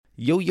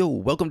Yo,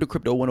 welcome to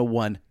Crypto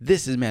 101.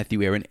 This is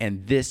Matthew Aaron,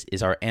 and this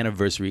is our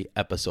anniversary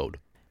episode.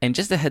 And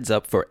just a heads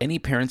up for any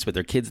parents with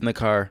their kids in the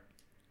car,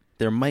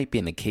 there might be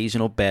an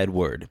occasional bad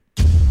word.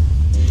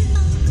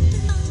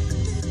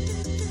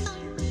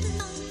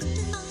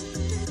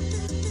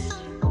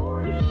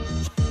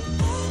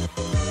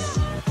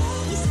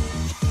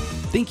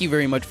 Thank you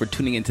very much for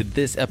tuning into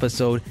this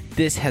episode.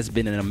 This has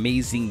been an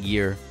amazing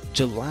year.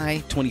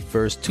 July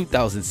 21st,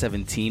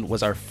 2017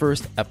 was our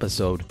first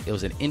episode. It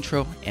was an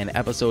intro and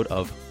episode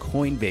of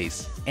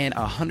Coinbase. And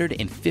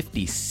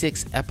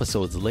 156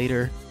 episodes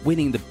later,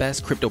 winning the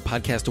Best Crypto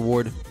Podcast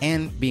Award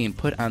and being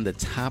put on the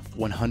top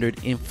 100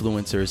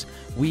 influencers,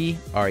 we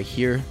are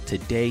here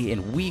today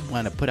and we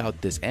want to put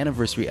out this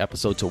anniversary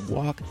episode to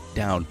walk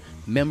down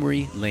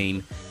memory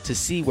lane to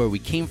see where we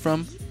came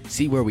from,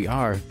 see where we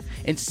are,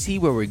 and see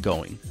where we're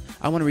going.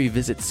 I want to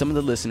revisit some of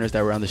the listeners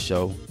that were on the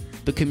show,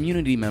 the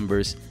community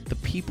members, the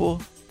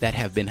people that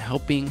have been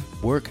helping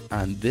work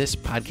on this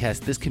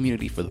podcast, this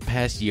community for the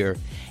past year,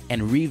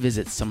 and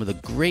revisit some of the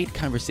great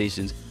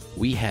conversations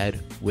we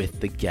had with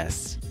the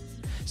guests.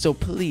 So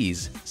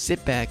please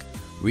sit back,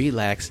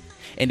 relax,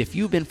 and if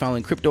you've been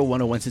following Crypto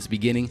 101 since the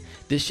beginning,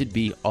 this should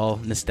be all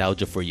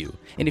nostalgia for you.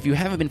 And if you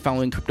haven't been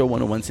following Crypto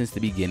 101 since the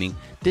beginning,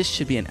 this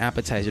should be an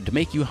appetizer to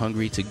make you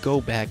hungry to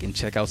go back and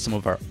check out some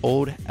of our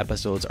old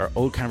episodes, our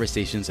old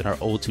conversations, and our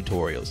old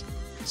tutorials.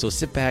 So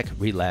sit back,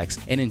 relax,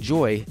 and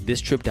enjoy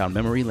this trip down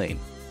memory lane.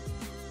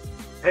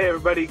 Hey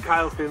everybody,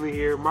 Kyle Finley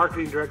here,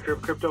 Marketing Director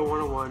of Crypto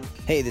 101.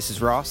 Hey, this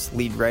is Ross,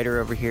 Lead Writer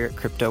over here at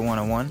Crypto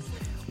 101.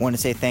 Want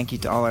to say thank you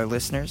to all our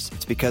listeners.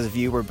 It's because of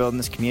you we're building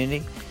this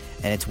community,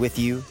 and it's with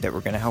you that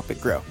we're going to help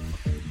it grow.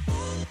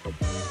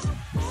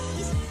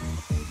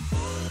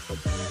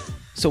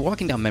 So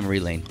walking down memory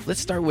lane,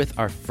 let's start with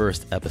our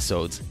first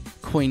episodes.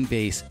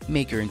 Coinbase,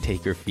 maker and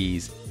taker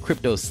fees,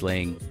 crypto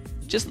slang.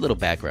 Just a little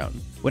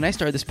background. When I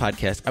started this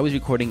podcast, I was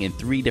recording in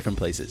 3 different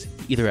places,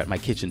 either at my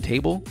kitchen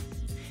table,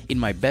 in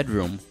my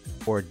bedroom,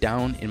 or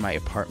down in my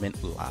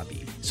apartment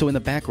lobby. So in the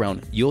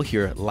background, you'll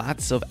hear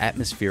lots of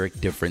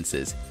atmospheric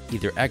differences,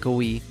 either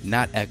echoey,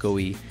 not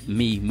echoey,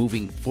 me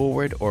moving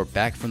forward or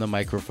back from the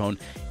microphone.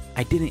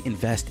 I didn't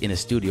invest in a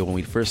studio when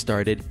we first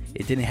started.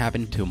 It didn't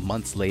happen until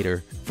months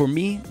later. For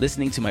me,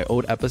 listening to my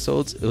old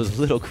episodes, it was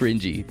a little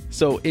cringy.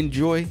 So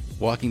enjoy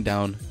walking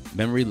down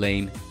memory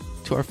lane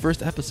to our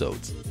first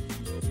episodes.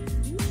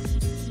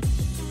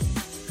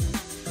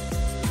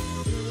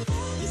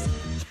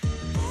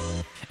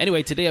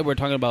 Anyway, today we're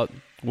talking about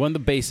one of the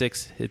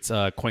basics. It's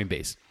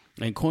Coinbase.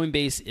 And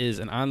Coinbase is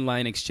an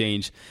online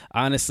exchange.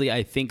 Honestly,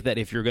 I think that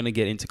if you're going to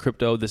get into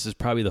crypto, this is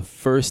probably the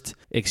first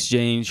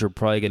exchange you're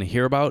probably going to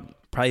hear about.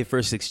 Probably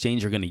first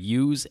exchange you're going to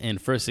use,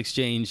 and first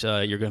exchange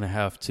you're going to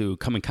have to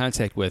come in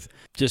contact with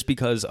just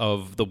because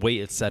of the way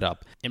it's set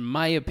up. In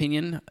my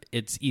opinion,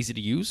 it's easy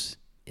to use.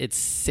 It's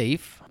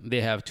safe.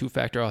 They have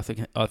 2-factor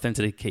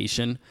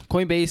authentication.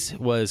 Coinbase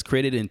was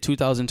created in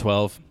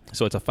 2012,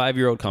 so it's a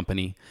 5-year-old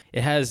company.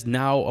 It has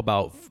now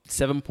about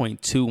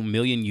 7.2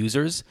 million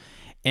users,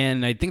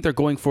 and I think they're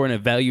going for an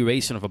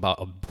evaluation of about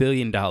 $1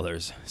 billion.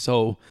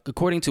 So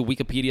according to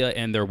Wikipedia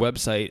and their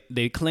website,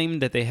 they claim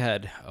that they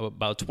had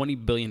about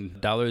 $20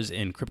 billion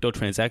in crypto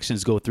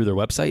transactions go through their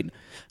website,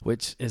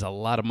 which is a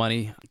lot of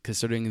money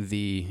considering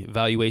the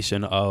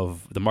valuation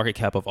of the market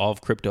cap of all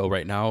of crypto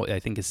right now. I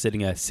think it's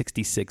sitting at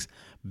 $66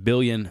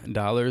 billion.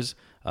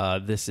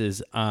 This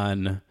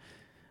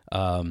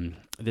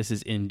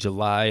is in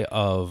July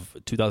of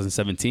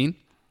 2017.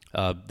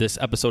 This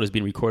episode is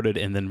being recorded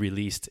and then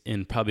released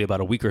in probably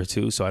about a week or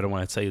 2, so I don't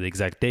want to tell you the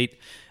exact date.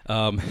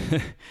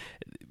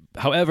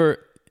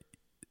 However,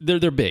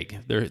 they're big.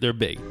 They're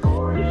big.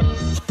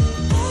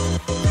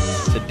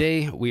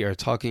 Today we are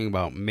talking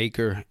about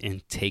maker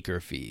and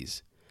taker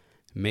fees.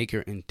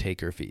 Maker and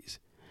taker fees.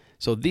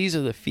 So these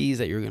are the fees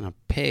that you're going to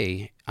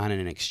pay on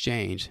an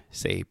exchange,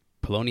 say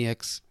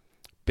Poloniex,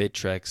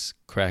 Bittrex,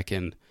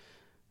 Kraken,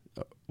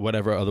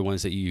 whatever other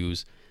ones that you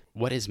use.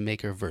 What is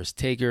maker versus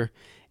taker?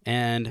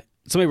 And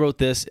somebody wrote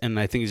this, and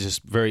I think it's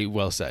just very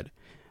well said.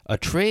 A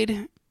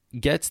trade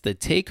gets the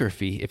taker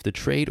fee if the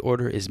trade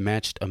order is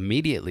matched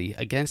immediately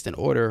against an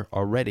order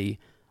already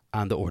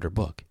on the order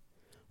book,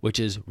 which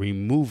is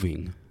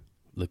removing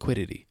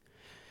liquidity.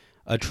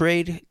 A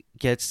trade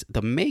gets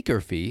the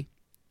maker fee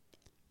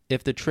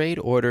if the trade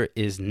order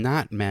is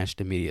not matched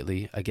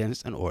immediately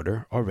against an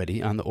order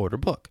already on the order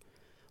book,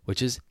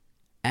 which is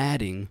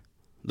adding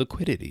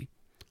liquidity.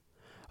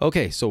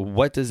 Okay, so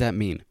what does that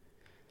mean?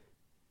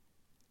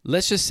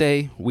 Let's just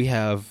say we're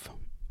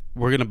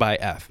going to buy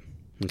F,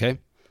 okay?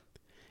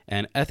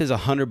 And F is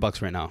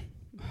 $100 right now.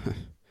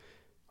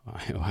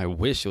 I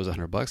wish it was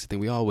 $100. I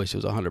think we all wish it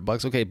was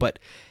 $100. Okay, but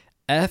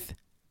F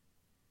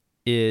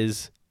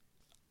is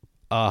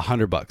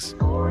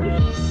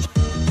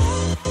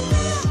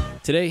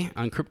 $100. Today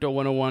on Crypto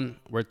 101,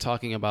 we're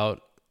talking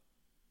about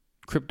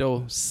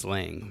crypto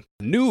slang.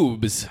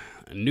 Noobs.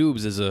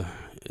 Noobs is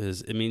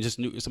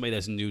somebody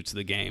that's new to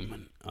the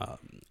game.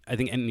 I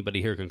think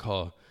anybody here can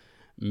call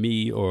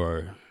me,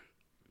 or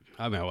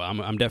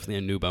I'm definitely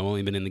a noob. I've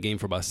only been in the game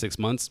for about 6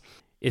 months.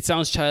 It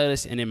sounds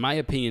childish, and in my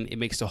opinion, it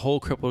makes the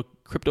whole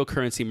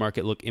cryptocurrency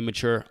market look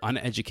immature,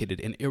 uneducated,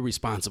 and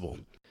irresponsible.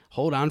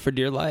 Hold on for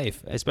dear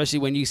life, especially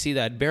when you see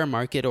that bear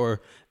market or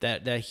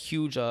that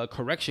huge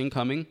correction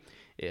coming.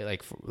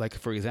 Like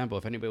for example,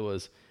 if anybody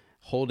was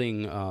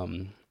holding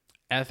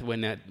ETH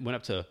when that went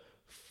up to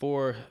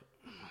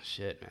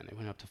it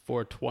went up to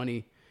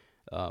 420,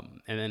 and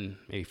then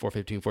maybe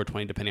 415,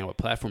 420, depending on what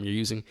platform you're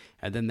using,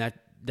 and then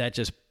that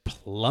just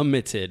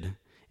plummeted,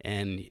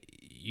 and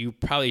you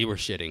probably were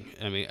shitting.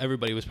 I mean,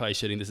 everybody was probably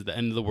shitting. This is the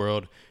end of the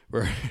world.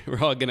 We're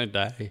all gonna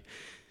die.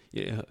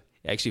 Yeah,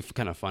 actually,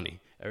 kind of funny.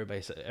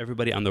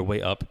 Everybody on their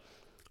way up,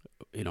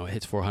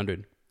 hits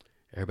 400.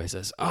 Everybody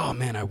says, "Oh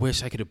man, I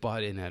wish I could have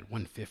bought in at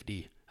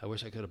 150. I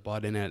wish I could have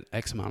bought in at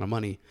X amount of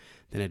money."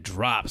 Then it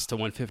drops to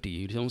 150.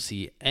 You don't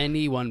see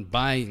anyone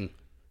buying.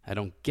 I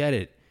don't get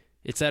it.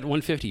 It's at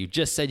 150. You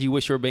just said you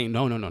wish you were buying.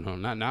 No,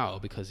 not now,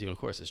 because of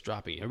course it's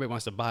dropping. Everybody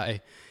wants to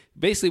buy.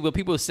 Basically, what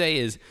people say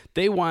is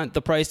they want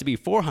the price to be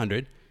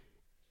 400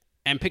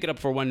 and pick it up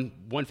for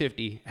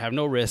 150, have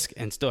no risk,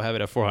 and still have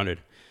it at 400.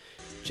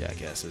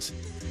 Jackasses.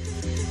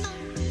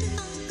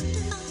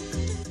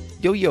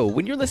 Yo,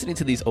 when you're listening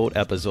to these old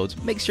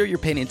episodes, make sure you're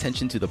paying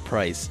attention to the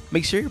price.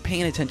 Make sure you're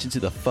paying attention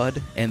to the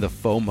FUD and the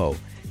FOMO.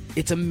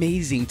 It's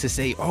amazing to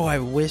say, oh, I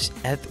wish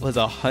ETH was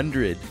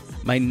 100.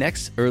 My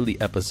next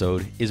early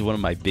episode is one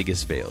of my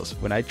biggest fails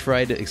when I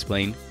tried to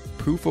explain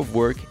proof of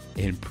work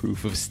and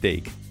proof of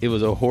stake. It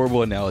was a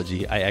horrible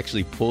analogy. I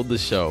actually pulled the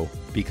show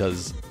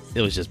because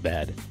it was just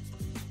bad.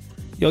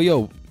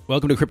 Yo,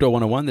 welcome to Crypto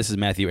 101. This is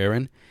Matthew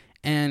Aaron,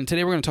 and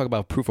today we're going to talk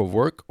about proof of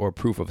work or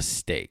proof of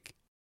stake.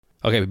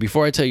 Okay, but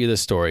before I tell you this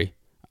story,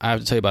 I have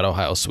to tell you about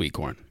Ohio sweet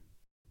corn.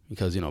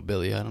 Because,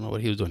 Billy, I don't know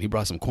what he was doing. He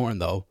brought some corn,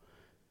 though,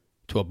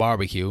 to a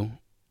barbecue.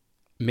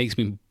 Makes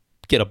me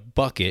get a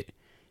bucket,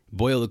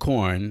 boil the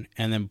corn,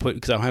 and then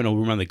because I don't have no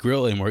room on the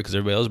grill anymore because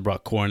everybody else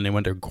brought corn. They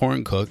went their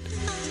corn cooked.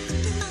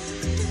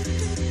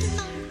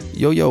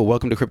 Yo,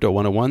 welcome to Crypto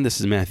 101.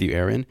 This is Matthew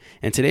Aaron,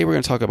 and today we're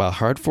going to talk about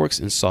hard forks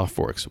and soft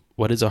forks.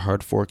 What is a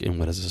hard fork and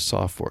what is a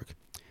soft fork?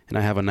 And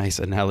I have a nice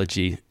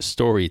analogy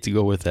story to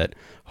go with that.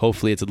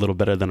 Hopefully it's a little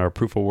better than our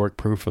proof of work,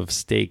 proof of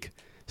stake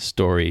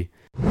story.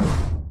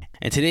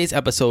 And today's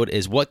episode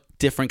is what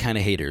different kind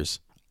of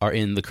haters are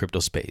in the crypto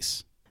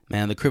space.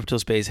 Man, the crypto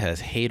space has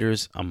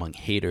haters among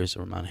haters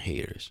among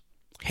haters.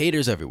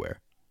 Haters everywhere.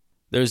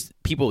 There's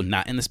people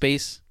not in the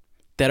space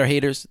that are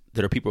haters.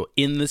 There are people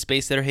in the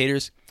space that are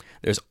haters.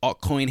 There's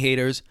altcoin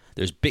haters.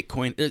 There's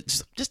Bitcoin.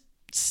 There's just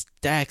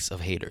stacks of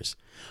haters.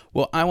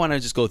 Well, I want to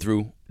just go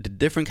through the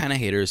different kind of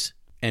haters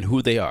and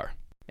who they are.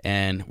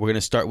 And we're going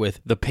to start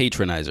with the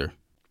patronizer.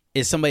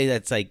 It's somebody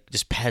that's like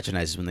just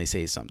patronizes when they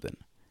say something.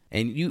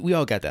 And we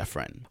all got that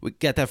friend. We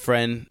got that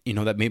friend,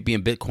 that may be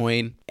in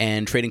Bitcoin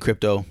and trading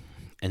crypto.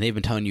 And they've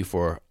been telling you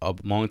for a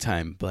long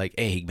time, like,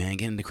 hey, man,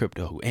 get into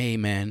crypto. Hey,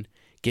 man,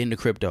 get into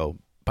crypto.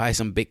 Buy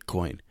some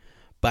Bitcoin.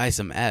 Buy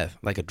some ETH,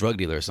 like a drug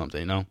dealer or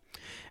something, And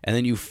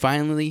then you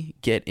finally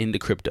get into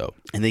crypto.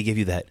 And they give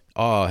you that,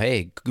 oh,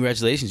 hey,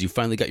 congratulations. You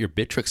finally got your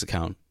Bittrex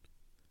account.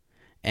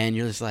 And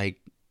you're just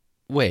like,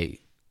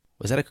 wait,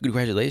 was that a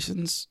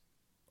congratulations?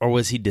 Or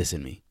was he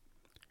dissing me?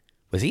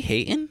 Was he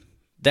hating?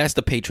 That's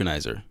the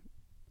patronizer.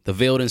 The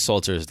veiled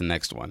insulter is the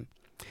next one.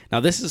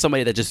 Now, this is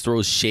somebody that just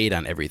throws shade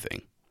on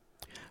everything.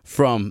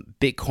 From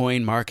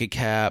Bitcoin market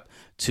cap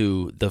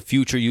to the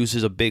future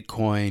uses of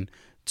Bitcoin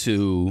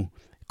to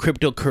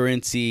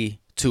cryptocurrency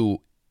to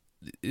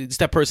it's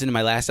that person in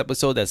my last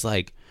episode that's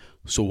like,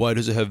 so why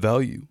does it have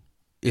value?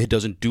 It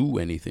doesn't do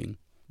anything.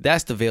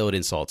 That's the veiled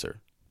insulter.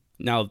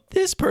 Now,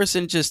 this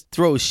person just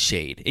throws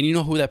shade. And you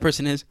know who that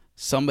person is?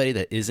 Somebody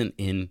that isn't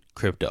in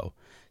crypto.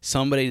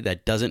 Somebody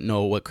that doesn't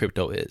know what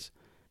crypto is.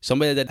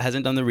 Somebody that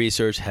hasn't done the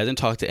research, hasn't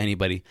talked to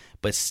anybody,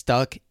 but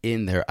stuck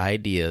in their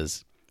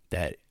ideas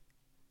that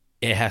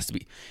it has to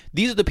be.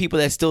 These are the people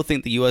that still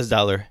think the US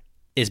dollar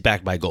is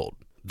backed by gold.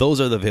 Those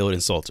are the veiled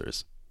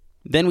insulters.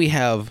 Then we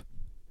have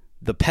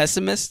the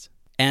pessimist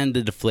and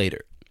the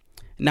deflator.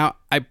 Now,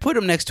 I put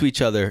them next to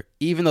each other,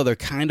 even though they're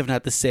kind of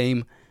not the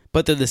same,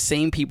 but they're the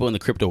same people in the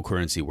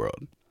cryptocurrency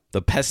world.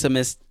 The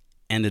pessimist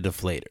and the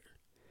deflator.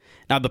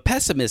 Now, the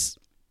pessimist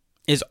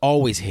is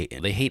always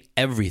hating. They hate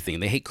everything.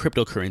 They hate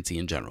cryptocurrency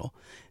in general.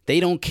 They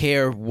don't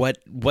care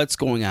what's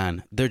going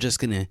on. They're just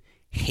going to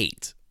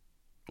hate.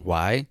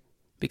 Why?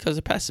 Because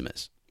they're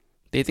pessimists.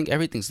 They think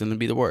everything's going to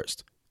be the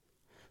worst.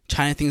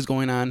 China thing's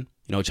going on.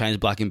 China's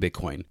blocking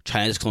Bitcoin.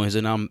 China's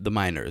closing down the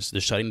miners. They're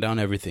shutting down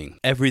everything.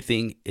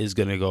 Everything is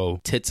going to go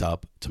tits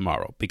up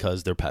tomorrow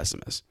because they're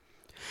pessimists.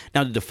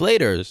 Now, the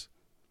deflators,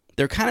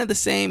 they're kind of the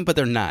same, but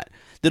they're not.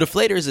 The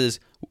deflators is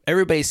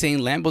everybody's saying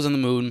Lambo's on the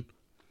moon.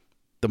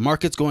 The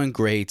market's going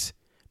great.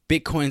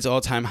 Bitcoin's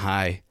all-time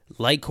high.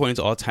 Litecoin's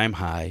all-time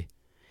high.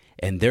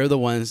 And they're the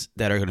ones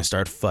that are going to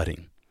start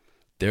fudding.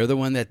 They're the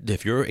one that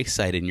if you're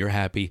excited and you're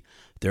happy,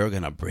 they're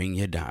going to bring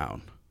you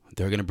down.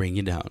 They're going to bring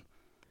you down.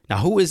 Now,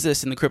 who is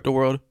this in the crypto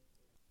world?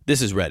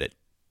 This is Reddit.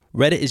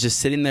 Reddit is just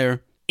sitting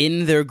there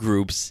in their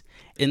groups,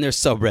 in their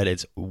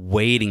subreddits,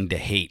 waiting to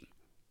hate.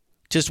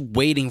 Just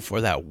waiting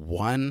for that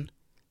one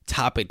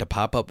topic to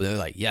pop up, they're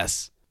like,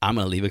 yes, I'm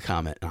going to leave a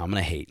comment and I'm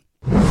going to hate.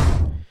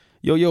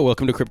 Yo,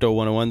 welcome to Crypto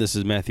 101. This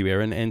is Matthew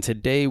Aaron, and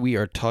today we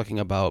are talking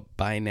about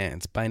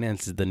Binance.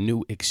 Binance is the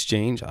new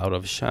exchange out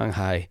of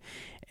Shanghai,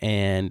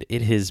 and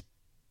it has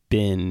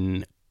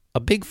been a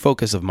big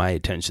focus of my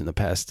attention the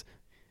past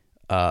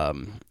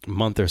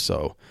month or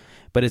so.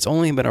 But it's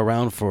only been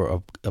around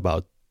for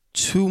about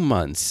 2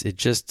 months. It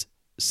just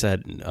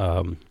said,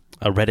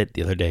 I read it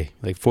the other day,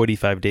 like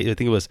 45 days. I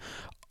think it was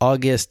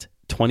August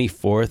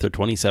 24th or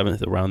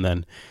 27th, around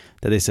then,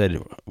 that they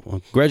said, well,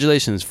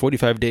 congratulations,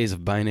 45 days of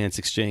Binance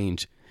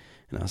Exchange.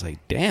 And I was like,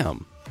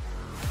 damn.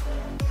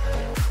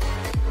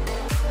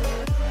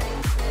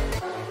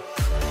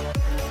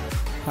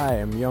 Hi,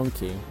 I'm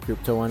Yongki,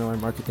 Crypto 101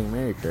 Marketing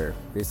Manager.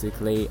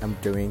 Basically, I'm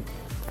doing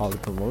all the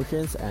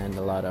promotions and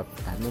a lot of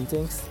admin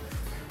things.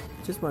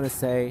 Just want to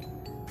say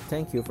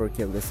thank you for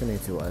keep listening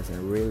to us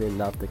and really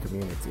love the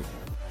community.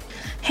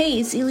 Hey,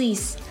 it's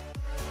Elise.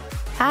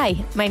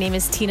 Hi, my name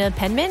is Tina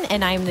Penman,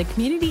 and I'm the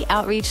Community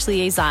Outreach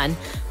Liaison.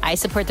 I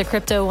support the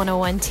Crypto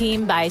 101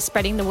 team by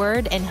spreading the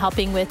word and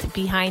helping with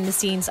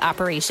behind-the-scenes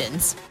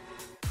operations.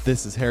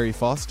 This is Harry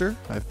Foster.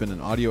 I've been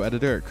an audio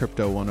editor at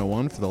Crypto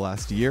 101 for the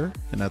last year,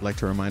 and I'd like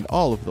to remind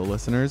all of the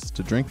listeners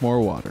to drink more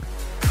water.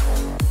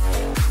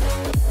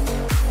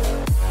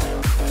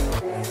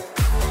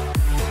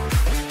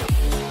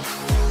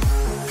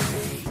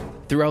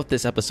 Throughout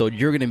this episode,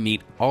 you're going to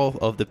meet all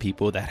of the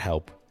people that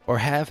help or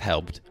have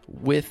helped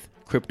with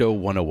Crypto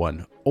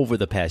 101 over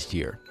the past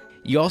year.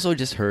 You also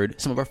just heard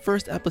some of our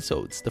first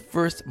episodes, the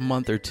first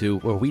month or two,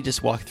 where we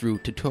just walked through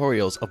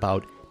tutorials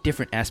about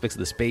different aspects of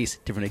the space,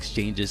 different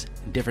exchanges,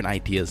 different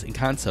ideas and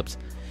concepts.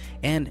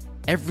 And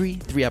every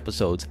 3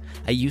 episodes,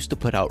 I used to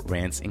put out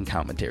rants and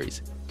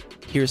commentaries.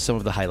 Here's some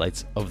of the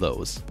highlights of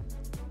those.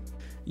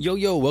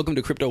 Yo, welcome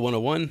to Crypto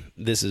 101.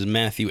 This is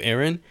Matthew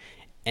Aaron,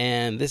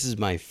 and this is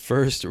my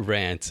first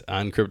rant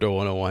on Crypto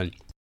 101.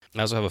 I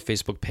also have a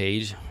Facebook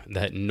page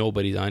that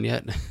nobody's on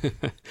yet,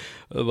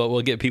 but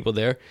we'll get people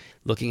there.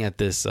 Looking at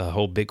this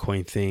whole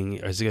Bitcoin thing,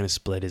 is it going to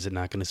split? Is it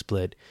not going to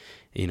split?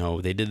 You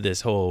know, they did this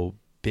whole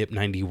BIP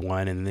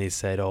 91 and they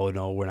said, oh,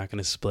 no, we're not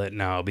going to split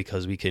now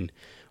because we can,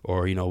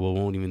 or, you know, we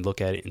won't even look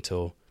at it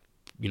until,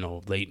 you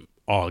know, late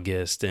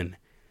August. And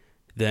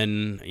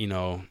then, you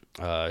know,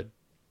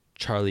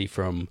 Charlie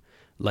from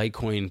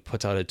Litecoin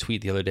puts out a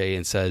tweet the other day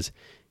and says,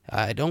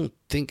 I don't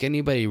think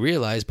anybody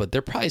realized, but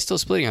they're probably still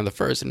splitting on the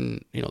first.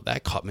 And, you know,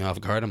 that caught me off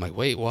guard. I'm like,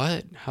 wait,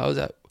 what? How is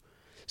that?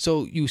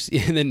 So you see,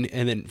 and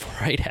then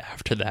right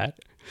after that,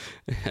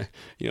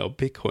 you know,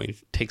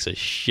 Bitcoin takes a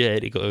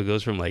shit. It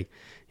goes from like,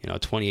 you know,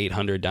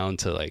 2,800 down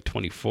to like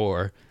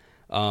 24.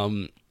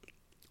 And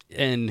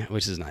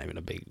which is not even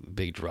a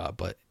big drop,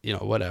 but you know,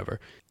 whatever.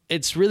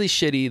 It's really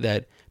shitty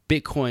that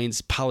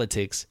Bitcoin's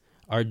politics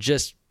are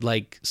just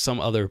like some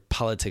other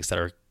politics that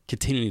are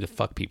continuing to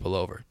fuck people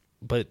over.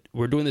 But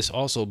we're doing this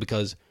also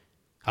because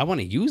I want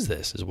to use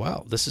this as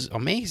well. This is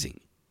amazing.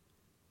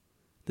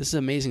 This is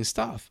amazing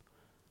stuff.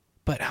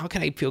 But how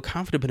can I feel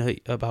confident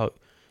about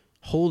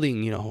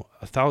holding, you know,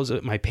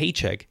 my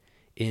paycheck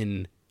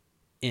in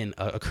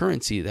a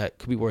currency that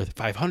could be worth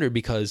 500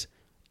 because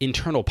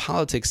internal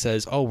politics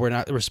says, oh,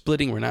 we're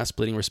splitting.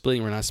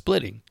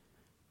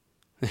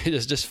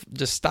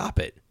 Just stop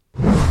it.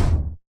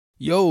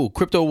 Yo,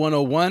 Crypto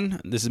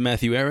 101. This is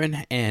Matthew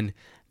Aaron, and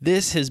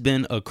this has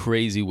been a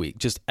crazy week,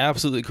 just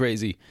absolutely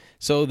crazy.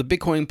 So the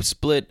Bitcoin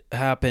split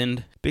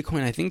happened.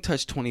 Bitcoin, I think,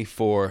 touched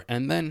 24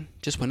 and then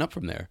just went up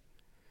from there.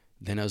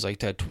 Then it was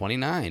like at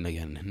 29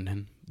 again,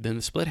 and then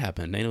the split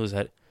happened. Then it was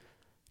at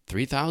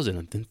 3,000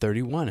 and then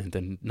 31, and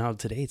then now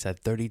today it's at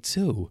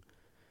 32.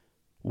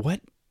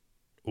 What?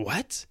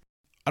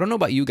 I don't know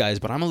about you guys,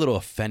 but I'm a little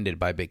offended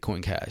by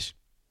Bitcoin Cash.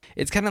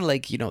 It's kind of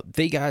like, you know,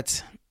 they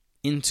got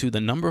into the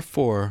number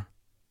 4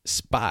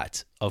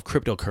 spot of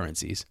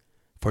cryptocurrencies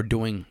for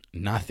doing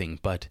nothing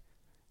but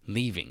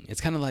leaving.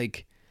 It's kind of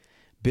like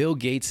Bill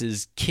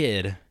Gates's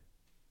kid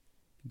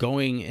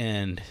going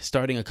and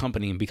starting a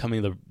company and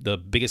becoming the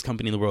biggest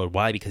company in the world.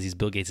 Why? Because he's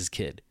Bill Gates's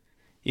kid.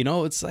 You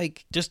know, it's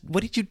like, just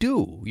what did you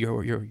do?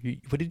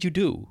 What did you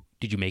do?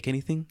 Did you make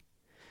anything?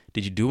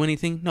 Did you do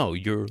anything? No,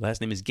 your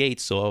last name is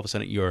Gates, so all of a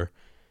sudden you're,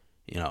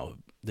 you know,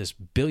 this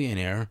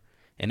billionaire,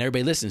 and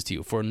everybody listens to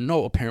you for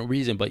no apparent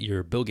reason, but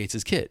you're Bill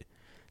Gates's kid.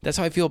 That's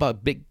how I feel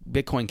about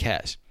Bitcoin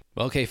Cash.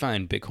 Well, okay,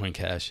 fine, Bitcoin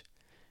Cash.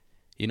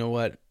 You know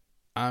what?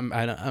 I'm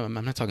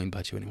not talking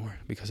about you anymore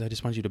because I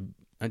just want you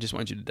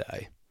to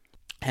die.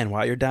 And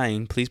while you're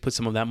dying, please put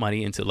some of that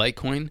money into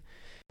Litecoin.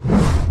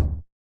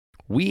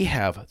 We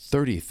have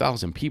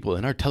 30,000 people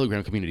in our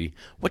Telegram community.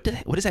 What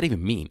does that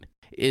even mean?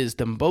 Is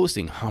them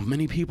boasting how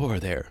many people are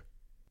there?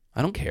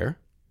 I don't care.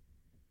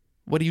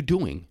 What are you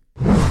doing?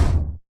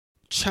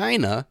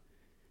 China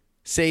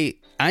say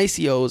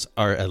ICOs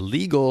are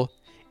illegal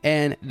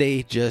and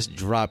they just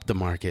dropped the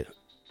market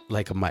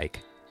like a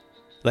mic.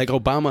 Like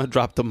Obama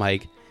dropped the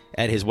mic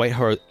at his White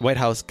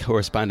House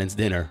Correspondents'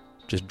 Dinner.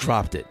 Just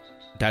dropped it.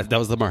 That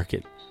was the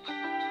market.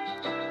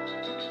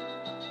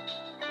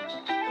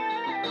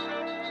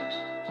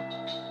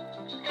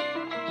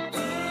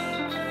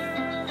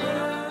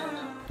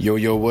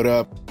 Yo, what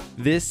up?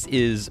 This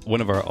is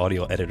one of our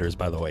audio editors,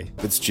 by the way.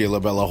 It's Gia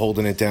Labella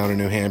holding it down in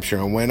New Hampshire,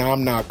 and when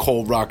I'm not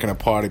cold rocking a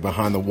party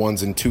behind the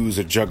ones and twos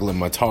or juggling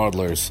my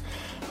toddlers,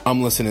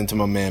 I'm listening to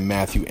my man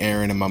Matthew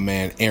Aaron and my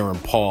man Aaron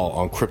Paul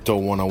on Crypto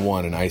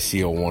 101 and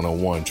ICO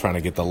 101, trying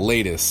to get the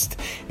latest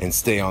and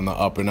stay on the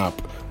up and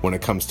up when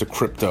it comes to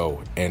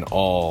crypto and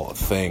all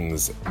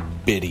things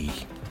biddy.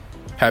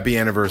 Happy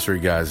anniversary,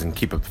 guys, and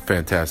keep up the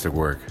fantastic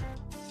work.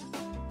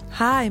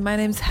 Hi, my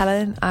name's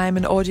Helen. I'm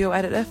an audio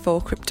editor for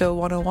Crypto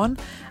 101,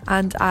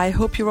 and I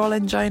hope you're all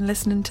enjoying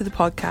listening to the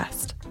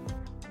podcast.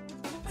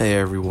 Hey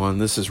everyone,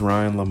 this is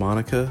Ryan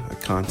LaMonica, a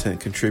content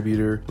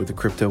contributor with the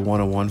Crypto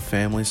 101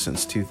 family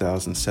since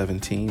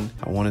 2017.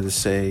 I wanted to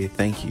say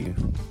thank you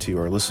to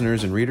our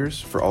listeners and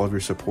readers for all of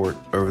your support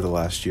over the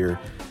last year.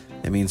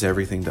 It means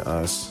everything to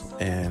us,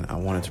 and I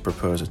wanted to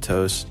propose a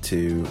toast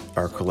to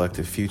our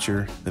collective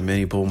future, the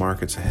many bull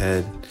markets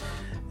ahead,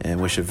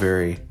 and wish a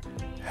very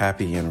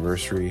happy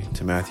anniversary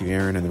to Matthew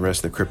Aaron and the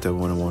rest of the Crypto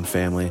 101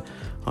 family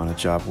on a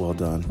job well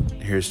done.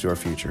 Here's to our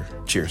future.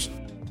 Cheers.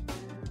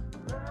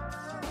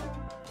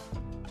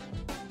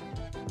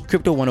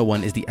 Crypto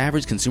 101 is the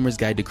average consumer's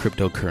guide to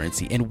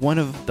cryptocurrency, and one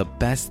of the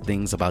best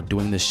things about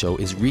doing this show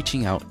is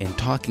reaching out and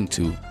talking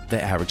to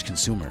the average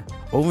consumer.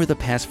 Over the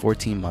past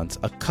 14 months,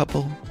 a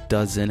couple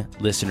dozen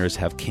listeners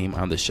have came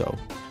on the show.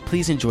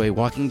 Please enjoy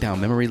walking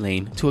down memory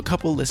lane to a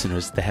couple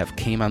listeners that have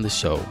came on the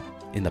show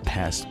in the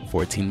past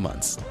 14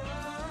 months.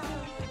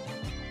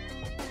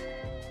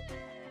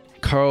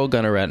 Carl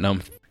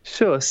Gunaratnam.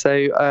 Sure,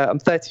 so I'm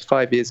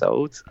 35 years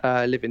old,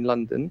 live in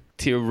London.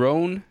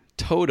 Tyrone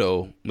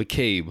Toto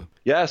McCabe.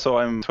 Yeah, so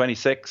I'm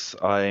 26.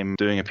 I'm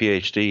doing a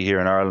PhD here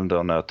in Ireland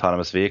on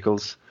autonomous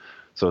vehicles.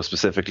 So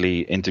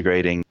specifically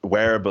integrating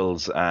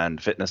wearables and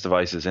fitness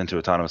devices into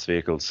autonomous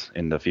vehicles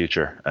in the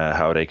future,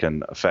 how they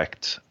can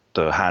affect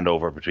the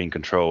handover between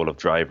control of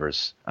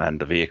drivers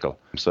and the vehicle.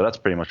 So that's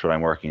pretty much what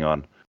I'm working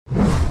on.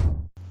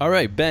 All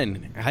right,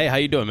 Ben. Hi, how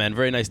you doing, man?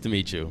 Very nice to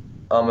meet you.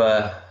 I'm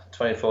a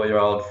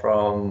 24-year-old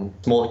from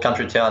a small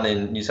country town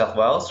in New South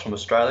Wales, from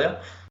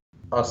Australia.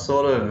 I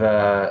sort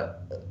of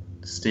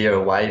steer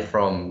away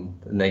from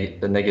the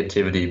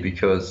negativity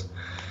because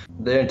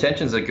their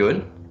intentions are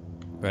good.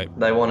 Right.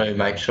 They want to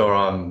make sure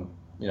I'm,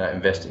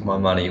 investing my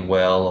money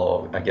well,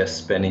 or I guess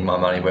spending my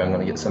money where I'm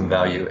going to get some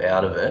value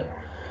out of it.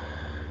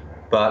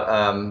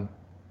 But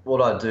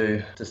what I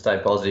do to stay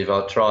positive,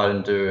 I try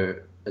and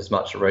do as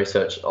much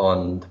research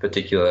on the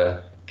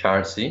particular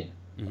currency.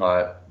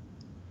 Mm-hmm.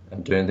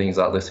 I'm doing things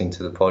like listening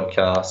to the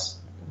podcast,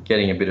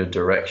 getting a bit of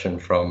direction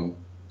from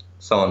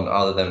someone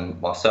other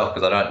than myself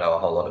because I don't know a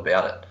whole lot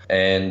about it.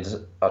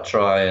 And I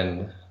try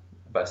and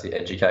basically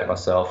educate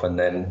myself and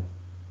then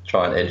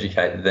try and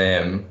educate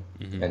them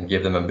and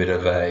give them a bit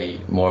of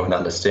more of an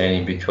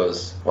understanding,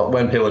 because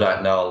when people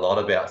don't know a lot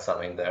about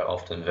something, they're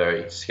often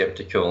very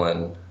skeptical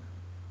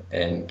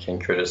and can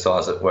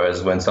criticize it.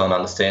 Whereas when someone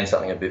understands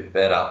something a bit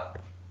better,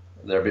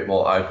 they're a bit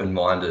more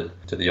open-minded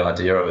to the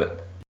idea of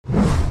it.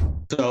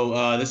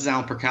 So this is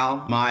Alan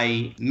Percal.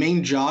 My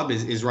main job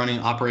is running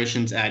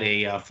operations at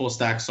a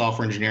full-stack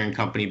software engineering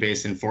company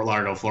based in Fort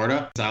Lauderdale,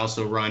 Florida. I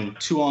also run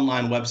 2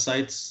 online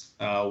websites.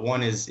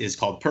 One is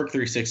called Perk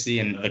 360,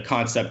 and the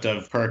concept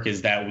of Perk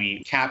is that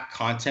we cap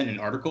content in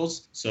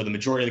articles. So the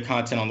majority of the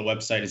content on the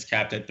website is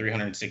capped at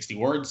 360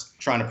 words,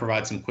 trying to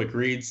provide some quick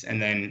reads.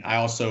 And then I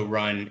also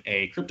run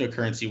a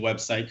cryptocurrency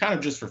website, kind of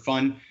just for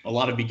fun. A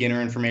lot of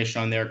beginner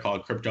information on there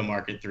called Crypto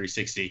Market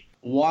 360.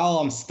 While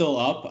I'm still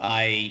up,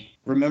 I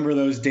remember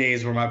those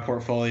days where my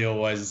portfolio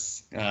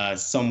was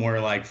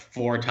somewhere like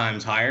 4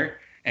 times higher.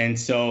 And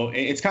so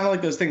it's kind of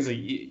like those things, like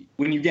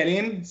when you get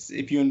in,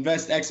 if you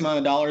invest X amount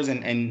of dollars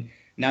and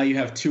now you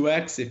have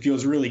 2X, it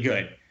feels really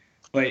good.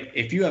 But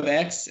if you have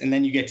X and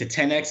then you get to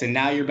 10X and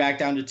now you're back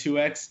down to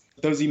 2X,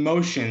 those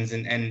emotions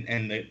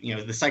and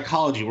the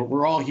psychology,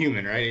 we're all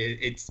human, right?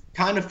 It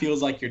kind of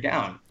feels like you're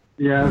down.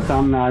 Yes,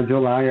 I'm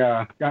Nigel.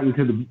 I got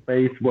into the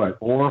space, 4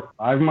 or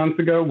 5 months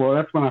ago? Well,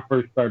 that's when I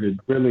first started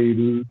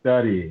really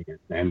studying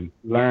and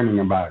learning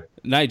about it.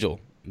 Nigel,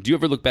 do you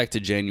ever look back to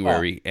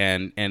January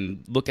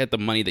and look at the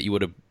money that you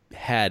would have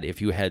had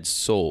if you had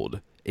sold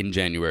in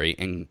January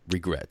and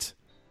regret?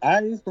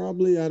 I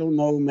probably,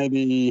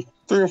 maybe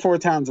 3 or 4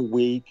 times a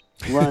week,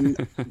 run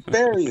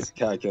various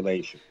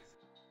calculations.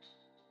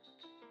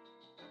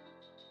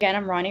 Again,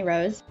 I'm Ronnie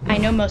Rose. I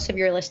know most of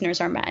your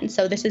listeners are men,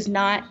 so this is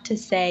not to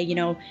say,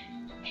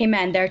 hey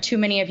men, there are too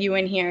many of you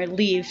in here,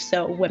 leave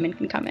so women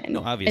can come in.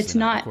 No, obviously it's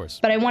not, of course.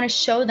 But I want to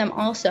show them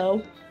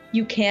also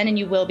you can and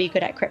you will be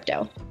good at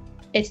crypto.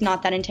 It's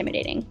not that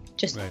intimidating.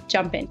 Just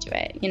jump into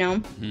it,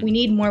 Mm-hmm. We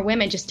need more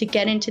women just to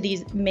get into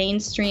these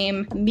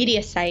mainstream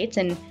media sites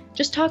and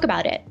just talk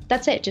about it.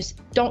 That's it. Just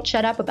don't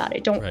shut up about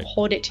it. Don't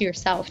hold it to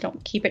yourself.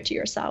 Don't keep it to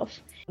yourself.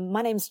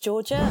 My name's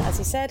Georgia, as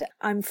you said.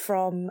 I'm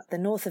from the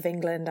north of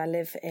England. I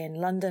live in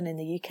London in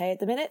the UK at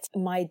the minute.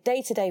 My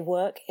day-to-day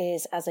work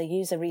is as a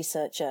user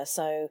researcher,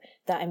 so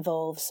that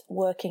involves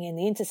working in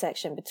the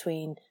intersection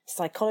between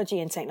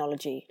psychology and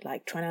technology,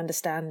 like trying to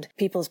understand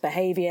people's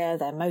behavior,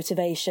 their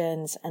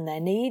motivations, and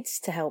their needs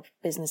to help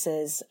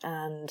businesses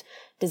and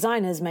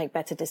designers make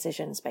better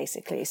decisions,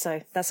 basically.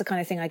 So that's the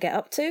kind of thing I get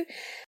up to.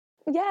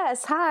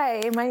 Yes,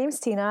 hi, my name's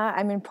Tina.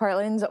 I'm in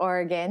Portland,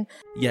 Oregon.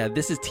 Yeah,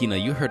 this is Tina.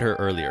 You heard her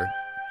earlier.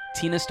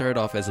 Tina started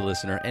off as a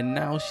listener, and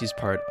now she's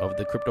part of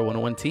the Crypto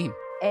 101 team.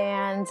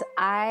 And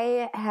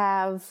I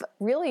have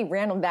really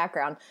random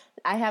background.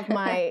 I have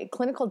my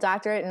clinical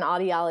doctorate in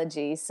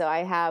audiology, so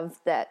I have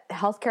that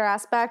healthcare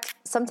aspect.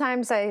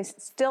 Sometimes I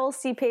still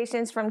see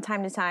patients from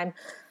time to time,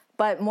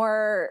 but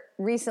more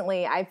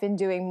recently I've been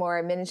doing more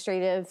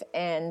administrative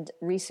and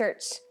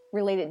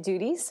research-related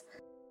duties.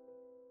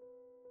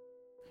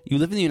 You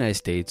live in the United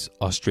States,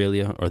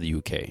 Australia, or the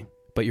UK,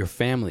 but your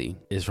family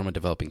is from a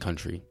developing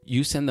country.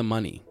 You send the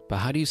money, but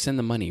how do you send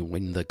the money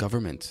when the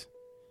government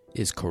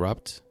is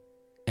corrupt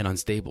and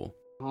unstable?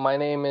 My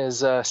name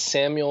is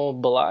Samuel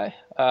Belai.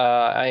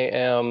 I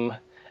am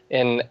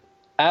an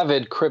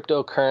avid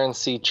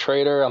cryptocurrency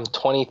trader. I'm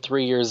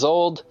 23 years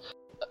old.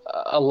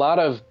 A lot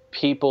of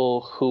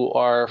people who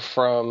are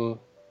from,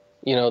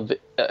 in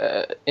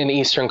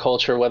Eastern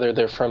culture, whether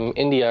they're from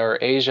India or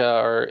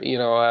Asia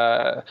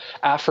or,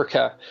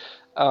 Africa,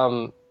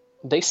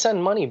 they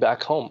send money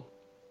back home.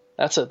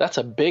 That's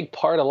a big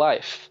part of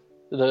life.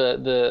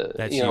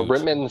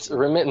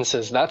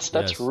 Remittances.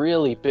 That's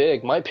really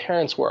big. My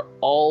parents were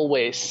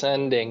always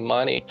sending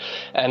money,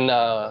 and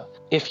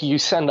if you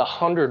send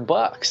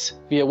 $100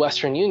 via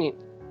Western Union,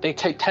 they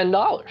take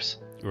 $10.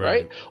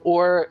 Right?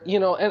 Or,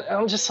 and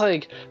I'm just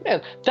like,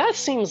 man, that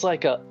seems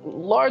like a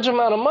large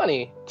amount of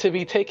money to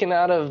be taken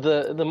out of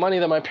the money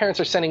that my parents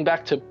are sending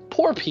back to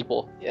poor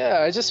people. Yeah,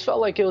 I just felt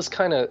like it was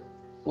kind of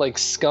like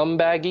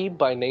scumbaggy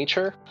by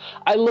nature.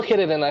 I look at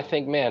it and I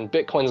think, man,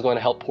 Bitcoin's going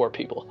to help poor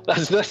people.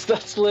 That's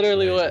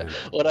literally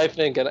what I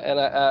think, and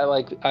I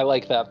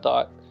like that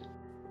thought.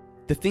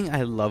 The thing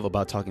I love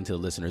about talking to the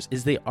listeners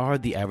is they are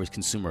the average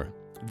consumer.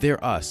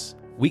 They're us.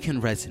 We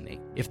can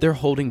resonate. If they're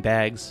holding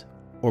bags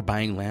or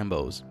buying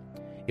Lambos,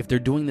 if they're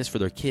doing this for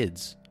their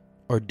kids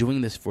or doing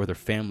this for their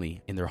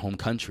family in their home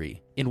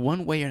country, in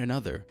one way or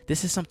another,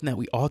 this is something that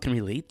we all can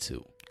relate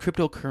to.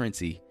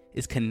 Cryptocurrency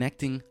is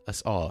connecting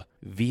us all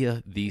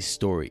via these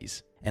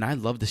stories, and I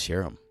love to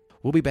share them.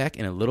 We'll be back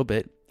in a little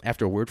bit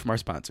after a word from our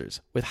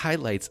sponsors with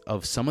highlights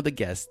of some of the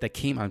guests that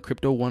came on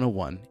Crypto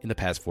 101 in the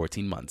past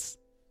 14 months.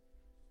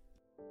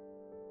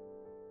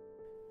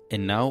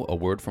 And now a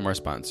word from our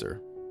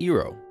sponsor,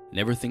 Eero.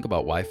 Never think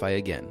about Wi-Fi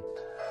again.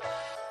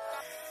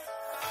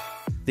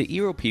 The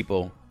Eero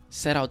people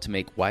set out to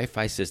make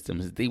Wi-Fi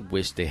systems they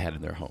wish they had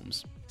in their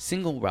homes.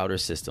 Single router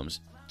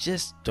systems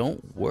just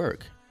don't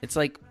work. It's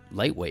like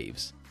light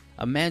waves.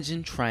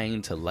 Imagine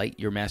trying to light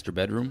your master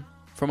bedroom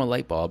from a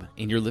light bulb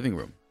in your living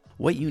room.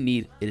 What you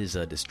need is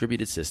a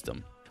distributed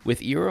system.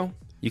 With Eero,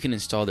 you can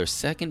install their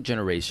second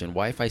generation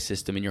Wi-Fi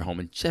system in your home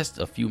in just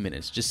a few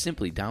minutes. Just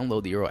simply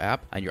download the Eero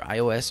app on your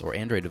iOS or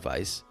Android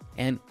device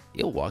and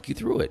it'll walk you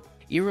through it.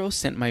 Eero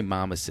sent my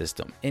mom a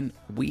system, and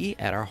we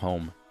at our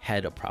home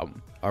had a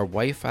problem. Our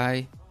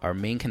Wi-Fi, our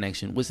main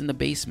connection, was in the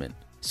basement.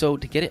 So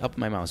to get it up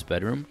in my mom's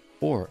bedroom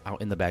or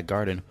out in the back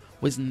garden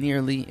was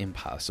nearly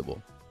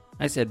impossible.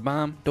 I said,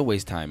 Mom, don't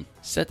waste time.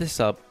 Set this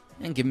up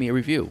and give me a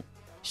review.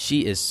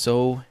 She is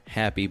so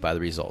happy by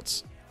the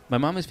results. My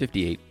mom is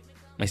 58.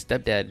 My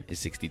stepdad is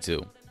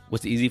 62.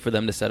 Was it easy for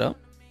them to set up?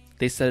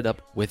 They set it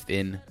up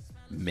within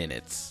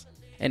minutes.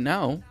 And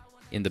now,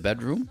 in the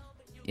bedroom,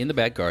 in the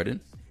back garden,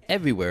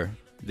 everywhere,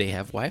 they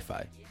have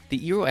Wi-Fi. The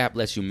Eero app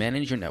lets you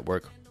manage your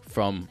network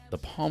from the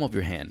palm of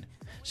your hand,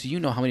 so you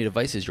know how many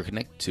devices you're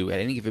connected to at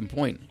any given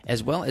point,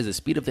 as well as the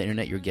speed of the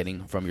internet you're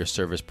getting from your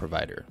service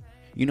provider.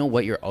 You know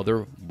what your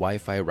other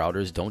Wi-Fi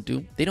routers don't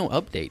do? They don't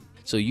update,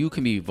 so you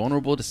can be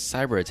vulnerable to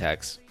cyber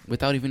attacks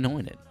without even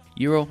knowing it.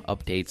 Eero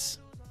updates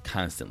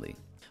constantly.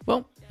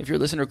 Well, if you're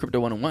listening to Crypto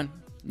 101,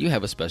 you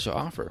have a special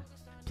offer.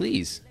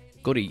 Please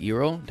go to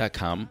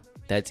Eero.com,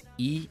 that's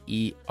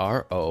EERO.com,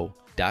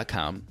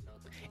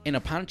 and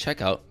upon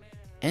checkout,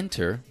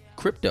 enter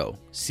Crypto,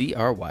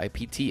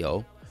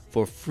 CRYPTO,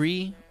 for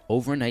free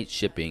overnight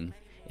shipping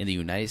in the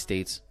United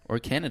States or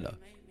Canada.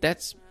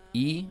 That's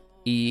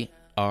EERO.com,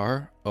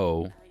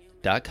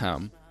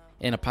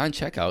 and upon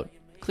checkout,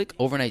 click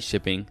overnight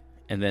shipping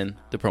and then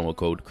the promo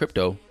code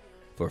Crypto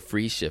for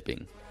free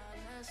shipping.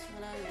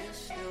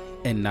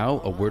 And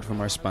now a word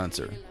from our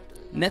sponsor,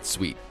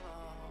 NetSuite.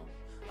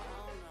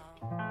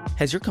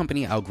 Has your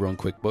company outgrown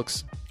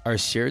QuickBooks? Are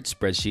shared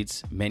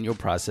spreadsheets, manual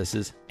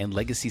processes, and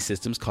legacy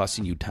systems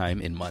costing you time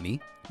and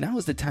money? Now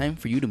is the time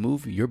for you to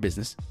move your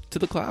business to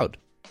the cloud.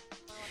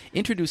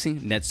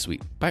 Introducing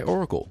NetSuite by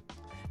Oracle,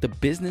 the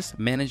business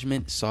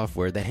management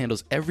software that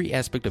handles every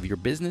aspect of your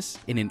business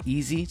in an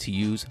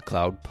easy-to-use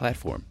cloud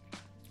platform.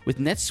 With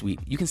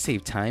NetSuite, you can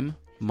save time,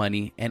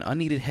 money, and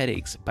unneeded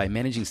headaches by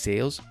managing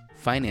sales,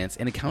 finance,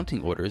 and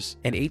accounting orders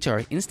and HR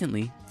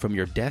instantly from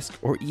your desk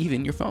or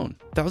even your phone.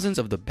 Thousands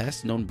of the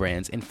best known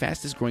brands and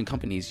fastest growing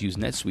companies use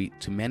NetSuite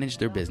to manage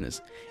their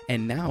business,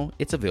 and now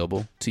it's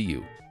available to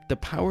you. The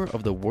power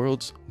of the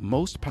world's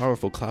most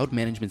powerful cloud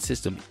management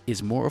system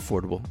is more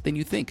affordable than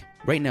you think.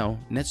 Right now,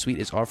 NetSuite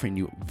is offering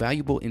you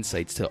valuable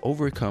insights to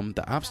overcome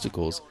the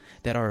obstacles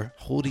that are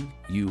holding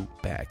you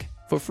back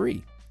for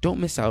free. Don't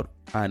miss out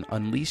on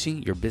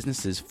unleashing your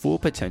business's full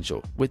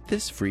potential with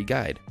this free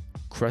guide,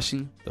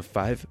 Crushing the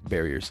 5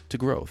 Barriers to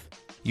Growth.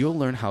 You'll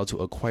learn how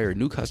to acquire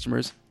new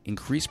customers,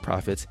 increase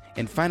profits,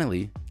 and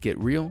finally get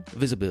real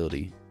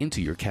visibility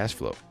into your cash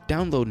flow.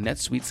 Download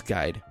NetSuite's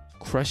guide,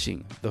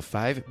 Crushing the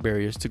 5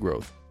 Barriers to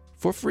Growth,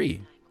 for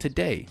free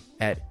today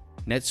at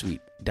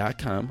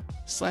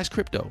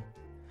netsuite.com/crypto.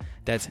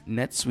 That's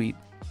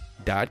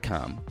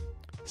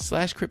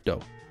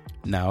netsuite.com/crypto.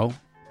 Now,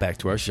 back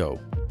to our show.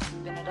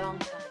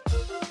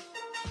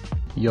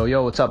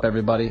 Yo, what's up,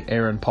 everybody?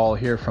 Aaron Paul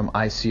here from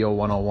ICO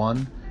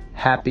 101.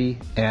 Happy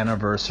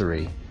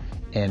anniversary.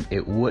 And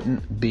it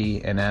wouldn't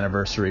be an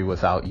anniversary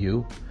without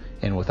you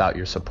and without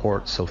your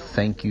support. So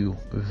thank you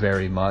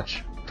very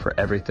much for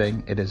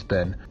everything. It has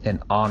been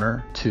an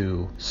honor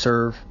to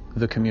serve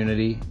the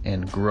community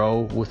and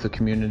grow with the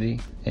community.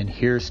 And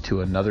here's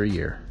to another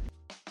year.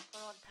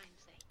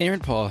 Aaron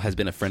Paul has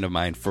been a friend of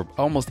mine for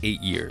almost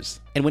 8 years.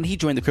 And when he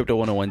joined the Crypto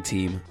 101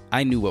 team,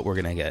 I knew what we're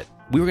going to get.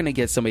 We were going to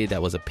get somebody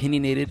that was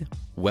opinionated,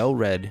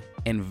 well-read,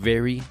 and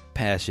very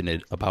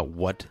passionate about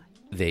what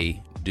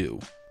they do.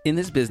 In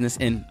this business,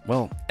 and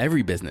well,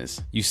 every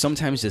business, you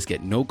sometimes just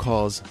get no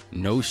calls,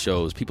 no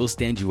shows. People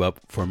stand you up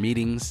for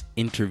meetings,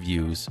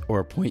 interviews, or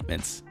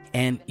appointments,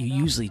 and you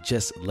usually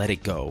just let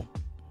it go.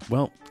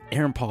 Well,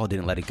 Aaron Paul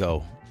didn't let it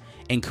go.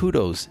 And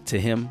kudos to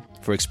him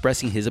for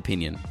expressing his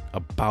opinion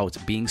about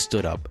being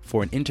stood up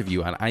for an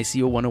interview on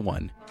ICO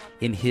 101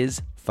 in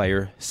his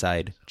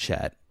fireside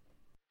chat.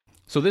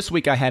 So this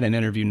week I had an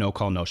interview no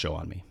call, no show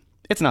on me.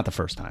 It's not the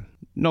first time.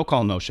 No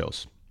call, no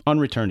shows,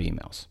 unreturned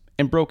emails,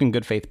 and broken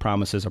good faith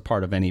promises are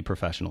part of any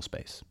professional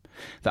space.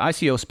 The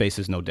ICO space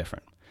is no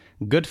different.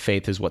 Good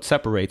faith is what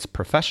separates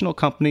professional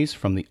companies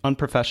from the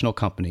unprofessional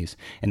companies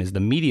and is the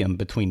medium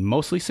between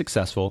mostly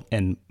successful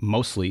and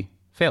mostly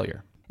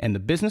failure. And the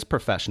business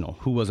professional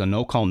who was a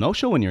no call, no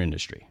show in your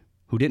industry,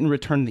 who didn't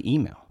return the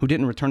email, who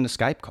didn't return the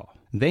Skype call,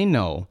 they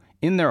know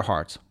in their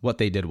hearts what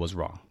they did was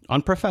wrong,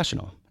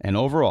 unprofessional, and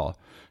overall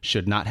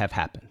should not have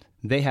happened.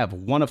 They have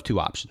one of two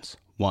options.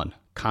 One,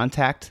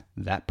 contact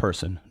that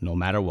person no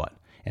matter what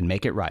and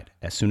make it right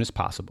as soon as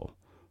possible.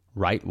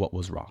 Right what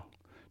was wrong.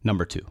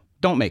 Number two,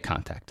 don't make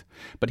contact.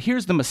 But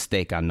here's the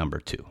mistake on number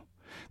two.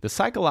 The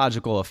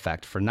psychological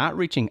effect for not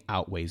reaching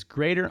out weighs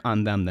greater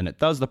on them than it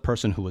does the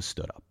person who has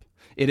stood up.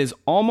 It is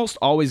almost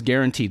always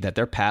guaranteed that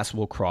their paths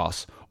will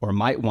cross or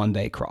might one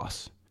day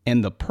cross.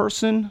 And the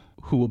person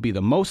who will be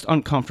the most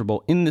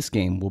uncomfortable in this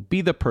game will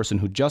be the person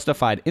who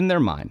justified in their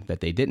mind that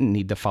they didn't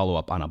need to follow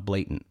up on a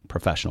blatant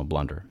professional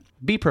blunder.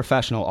 Be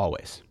professional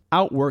always.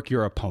 Outwork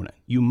your opponent.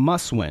 You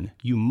must win.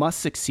 You must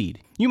succeed.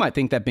 You might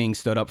think that being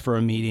stood up for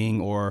a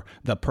meeting or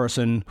the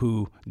person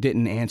who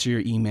didn't answer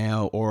your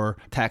email or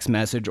text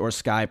message or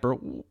Skype or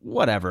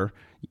whatever,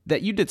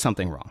 that you did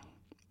something wrong.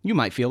 You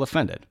might feel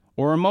offended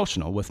or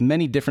emotional with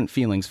many different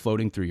feelings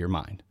floating through your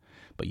mind.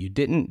 But you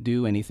didn't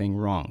do anything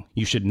wrong.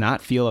 You should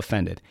not feel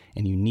offended,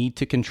 and you need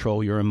to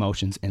control your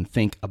emotions and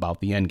think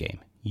about the end game.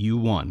 You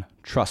won.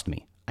 Trust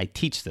me, I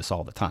teach this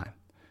all the time.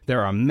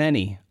 There are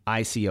many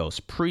ICOs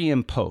pre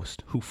and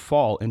post who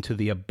fall into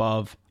the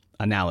above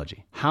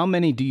analogy. How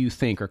many do you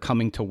think are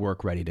coming to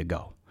work ready to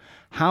go?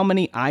 How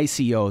many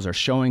ICOs are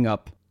showing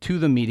up to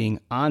the meeting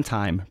on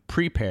time,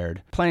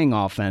 prepared, playing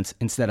offense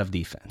instead of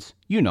defense?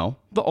 You know,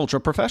 the ultra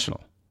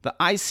professional. The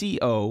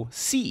ICO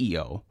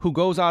CEO who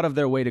goes out of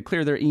their way to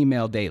clear their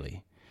email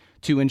daily,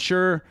 to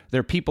ensure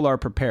their people are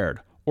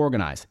prepared,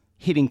 organized,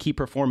 hitting key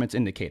performance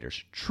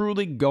indicators,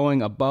 truly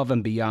going above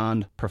and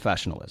beyond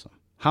professionalism.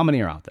 How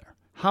many are out there?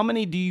 How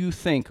many do you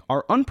think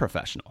are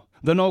unprofessional?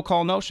 The no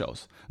call, no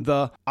shows.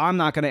 The I'm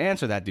not going to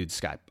answer that dude's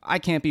Skype. I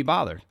can't be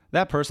bothered.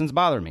 That person's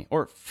bothering me.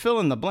 Or fill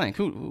in the blank.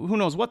 Who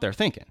knows what they're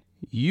thinking?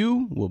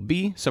 You will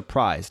be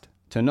surprised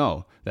to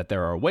know that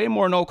there are way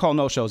more no call,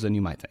 no shows than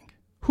you might think.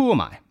 Who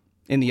am I?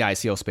 In the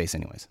ICO space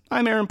anyways.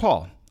 I'm Aaron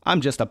Paul.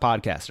 I'm just a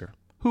podcaster.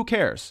 Who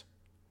cares?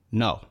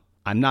 No,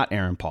 I'm not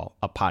Aaron Paul,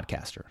 a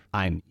podcaster.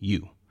 I'm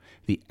you,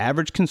 the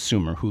average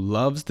consumer who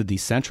loves the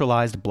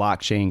decentralized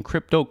blockchain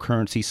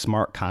cryptocurrency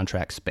smart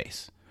contract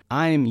space.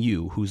 I'm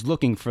you who's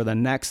looking for the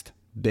next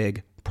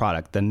big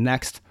product, the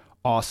next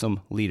awesome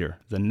leader,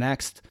 the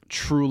next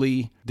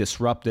truly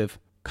disruptive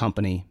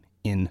company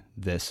in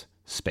this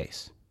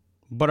space.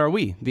 But are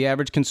we, the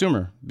average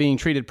consumer, being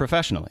treated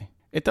professionally?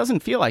 It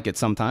doesn't feel like it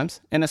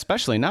sometimes, and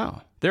especially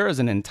now. There is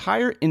an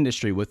entire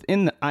industry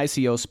within the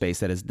ICO space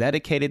that is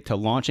dedicated to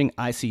launching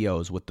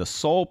ICOs with the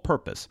sole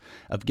purpose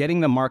of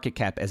getting the market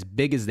cap as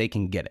big as they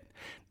can get it.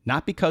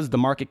 Not because the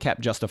market cap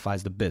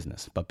justifies the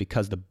business, but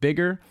because the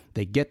bigger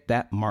they get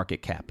that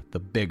market cap, the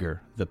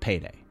bigger the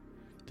payday.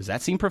 Does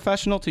that seem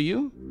professional to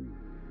you?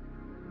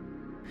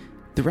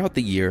 Throughout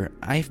the year,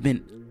 I've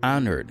been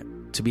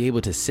honored to be able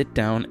to sit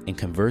down and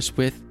converse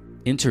with,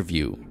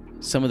 interview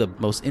some of the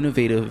most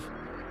innovative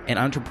and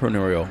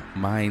entrepreneurial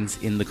minds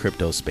in the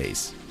crypto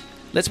space.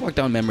 Let's walk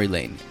down memory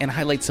lane and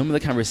highlight some of the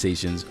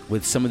conversations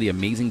with some of the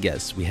amazing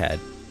guests we had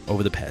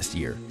over the past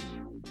year.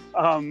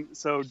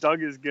 So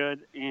Doug is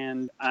good,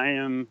 and I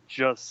am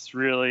just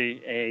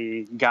really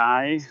a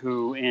guy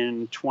who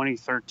in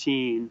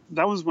 2013,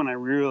 that was when I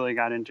really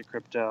got into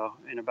crypto,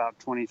 in about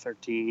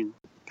 2013.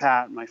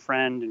 Pat, my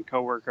friend and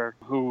coworker,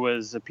 who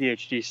was a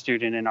PhD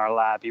student in our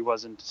lab, he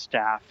wasn't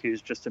staff, he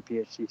was just a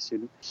PhD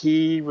student.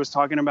 He was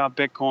talking about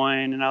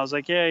Bitcoin, and I was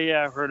like,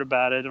 yeah, I heard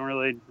about it. I don't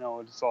really know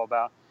what it's all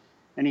about.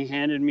 And he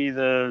handed me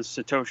the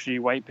Satoshi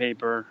white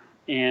paper,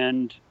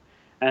 and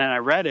I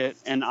read it,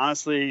 and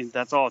honestly,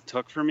 that's all it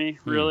took for me,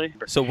 really.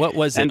 So what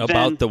was it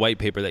about the white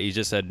paper that you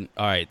just said,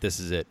 all right, this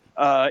is it?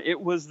 It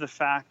was the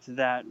fact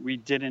that we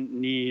didn't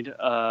need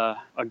a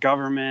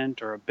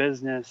government or a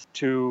business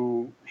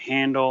to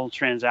handle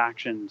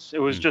transactions. It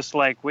was just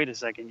like, wait a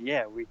second,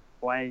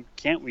 why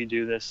can't we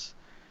do this?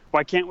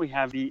 Why can't we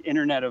have the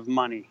internet of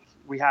money?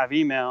 We have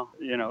email,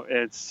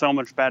 it's so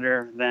much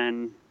better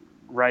than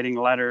writing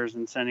letters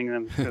and sending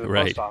them to the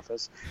post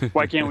office.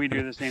 Why can't we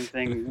do the same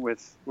thing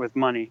with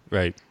money?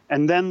 Right.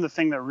 And then the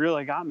thing that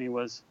really got me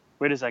was,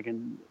 wait a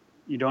second,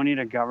 you don't need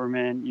a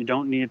government, you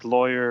don't need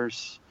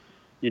lawyers,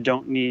 you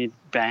don't need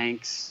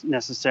banks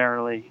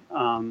necessarily.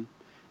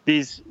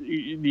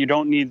 You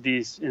don't need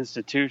these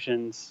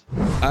institutions.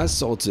 As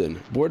Sultan,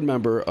 board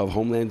member of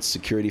Homeland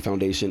Security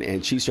Foundation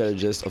and chief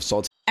strategist of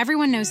Sultan.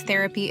 Everyone knows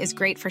therapy is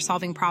great for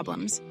solving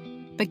problems,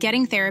 but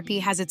getting therapy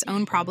has its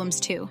own problems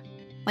too.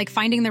 Like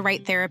finding the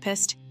right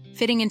therapist,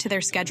 fitting into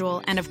their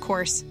schedule, and of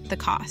course, the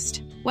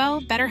cost.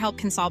 Well, BetterHelp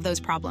can solve those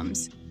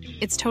problems.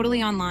 It's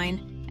totally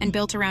online and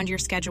built around your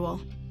schedule.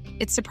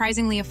 It's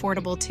surprisingly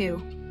affordable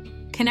too.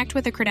 Connect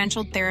with a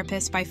credentialed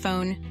therapist by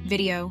phone,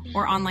 video,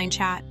 or online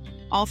chat,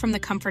 all from the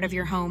comfort of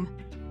your home.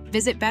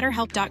 Visit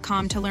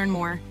BetterHelp.com to learn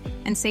more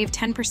and save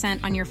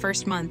 10% on your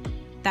first month.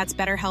 That's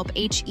BetterHelp,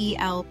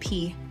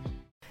 H-E-L-P.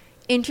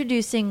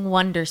 Introducing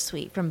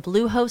Wondersuite from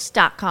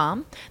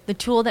Bluehost.com, the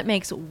tool that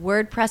makes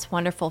WordPress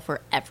wonderful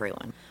for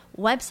everyone.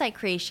 Website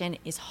creation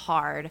is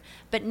hard,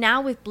 but now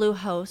with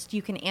Bluehost,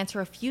 you can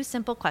answer a few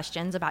simple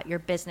questions about your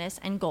business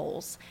and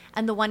goals,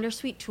 and the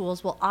Wondersuite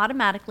tools will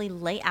automatically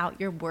lay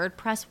out your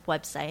WordPress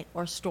website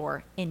or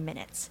store in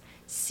minutes.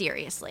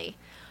 Seriously.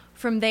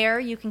 From there,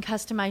 you can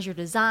customize your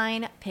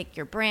design, pick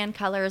your brand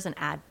colors, and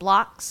add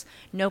blocks.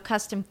 No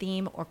custom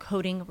theme or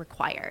coding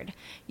required.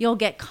 You'll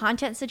get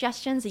content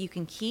suggestions that you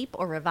can keep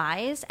or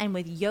revise, and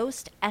with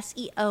Yoast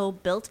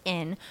SEO built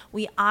in,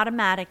 we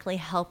automatically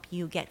help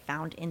you get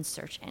found in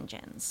search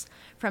engines.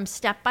 From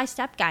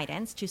step-by-step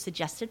guidance to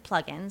suggested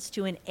plugins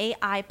to an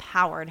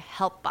AI-powered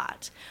help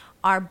bot,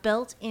 our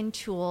built-in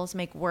tools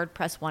make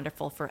WordPress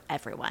wonderful for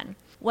everyone.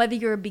 Whether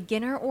you're a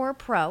beginner or a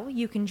pro,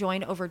 you can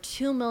join over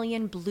 2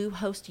 million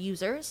Bluehost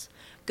users.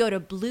 Go to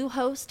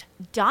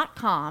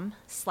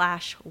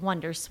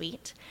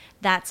bluehost.com/wondersuite.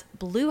 That's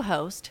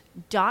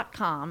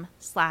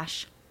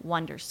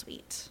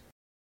bluehost.com/wondersuite.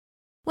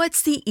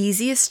 What's the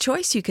easiest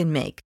choice you can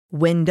make?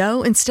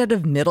 Window instead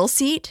of middle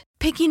seat?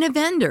 Picking a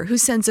vendor who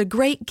sends a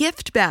great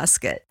gift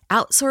basket?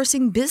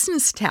 Outsourcing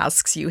business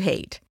tasks you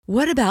hate?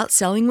 What about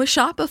selling with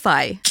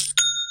Shopify?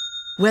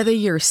 Whether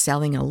you're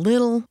selling a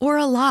little or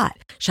a lot,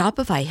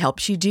 Shopify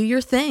helps you do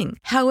your thing,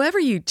 however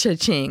you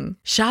cha-ching.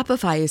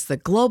 Shopify is the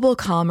global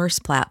commerce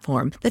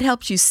platform that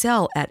helps you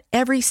sell at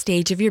every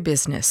stage of your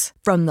business.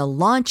 From the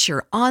launch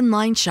your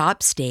online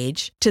shop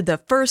stage to the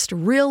first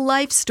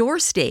real-life store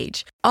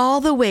stage,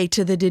 all the way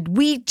to the did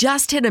we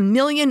just hit 1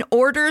 million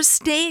orders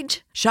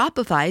stage.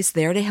 Shopify's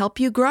there to help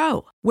you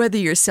grow. Whether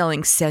you're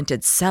selling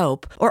scented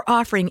soap or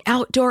offering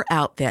outdoor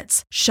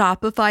outfits,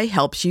 Shopify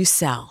helps you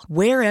sell.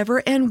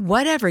 Wherever and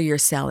whatever you're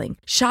selling,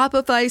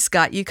 Shopify's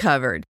got you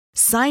covered.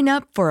 Sign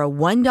up for a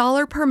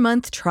 $1 per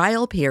month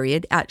trial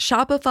period at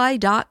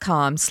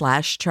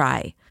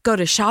shopify.com/try. Go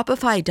to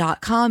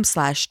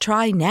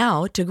shopify.com/try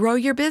now to grow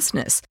your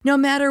business, no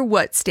matter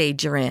what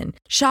stage you're in.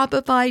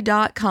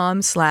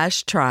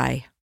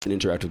 Shopify.com/try. An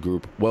interactive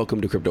group.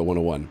 Welcome to Crypto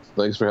 101.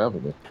 Thanks for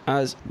having me.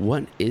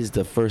 What is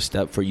the first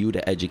step for you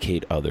to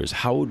educate others?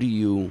 How do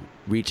you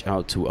reach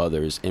out to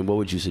others, and what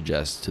would you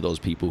suggest to those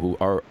people who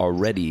are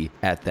already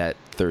at that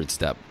third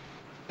step?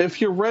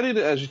 If you're ready to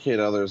educate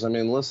others,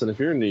 listen, if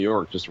you're in New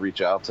York, just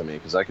reach out to me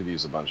because I could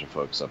use a bunch of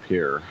folks up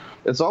here.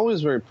 It's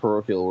always very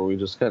parochial where we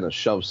just kind of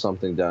shove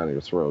something down your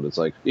throat. It's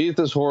like, eat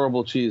this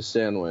horrible cheese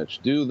sandwich,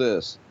 do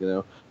this,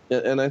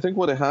 And I think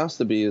what it has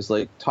to be is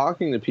like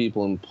talking to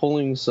people and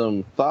pulling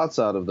some thoughts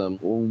out of them.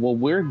 Well,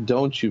 where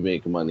don't you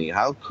make money?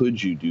 How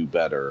could you do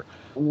better?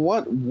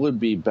 What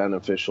would be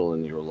beneficial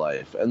in your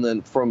life? And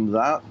then from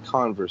that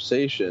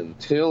conversation,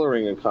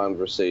 tailoring a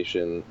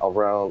conversation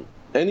around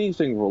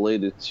anything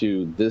related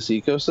to this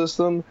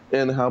ecosystem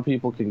and how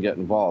people can get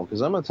involved.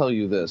 Because I'm going to tell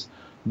you this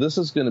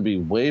is going to be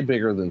way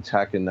bigger than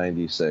tech in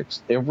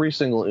 96. Every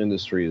single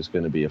industry is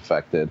going to be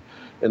affected.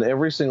 And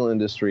every single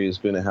industry is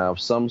going to have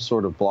some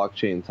sort of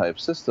blockchain type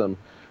system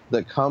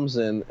that comes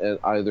in and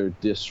either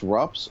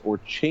disrupts or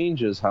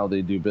changes how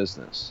they do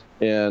business.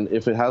 And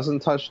if it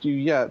hasn't touched you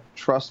yet,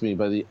 trust me,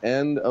 by the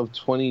end of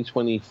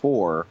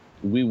 2024,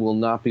 we will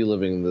not be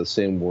living in the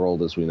same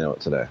world as we know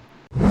it today.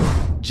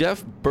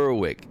 Jeff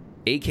Berwick,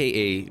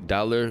 aka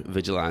Dollar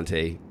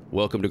Vigilante,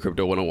 welcome to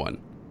Crypto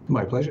 101.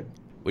 My pleasure.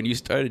 When you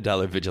started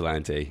Dollar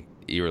Vigilante,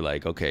 you were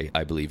like, okay,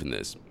 I believe in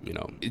this. You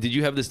know, did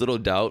you have this little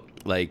doubt,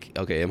 like,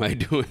 okay, am I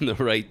doing the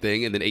right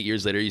thing? And then 8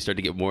 years later, you start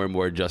to get more and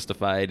more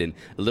justified and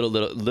a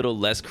little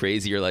less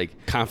crazy. You're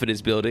like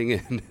confidence building,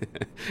 and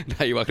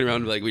now you're walking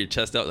around like with your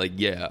chest out, like,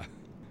 yeah.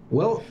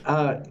 Well,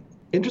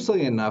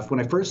 interestingly enough, when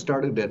I first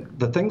started it,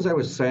 the things I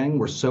was saying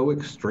were so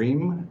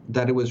extreme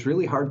that it was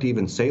really hard to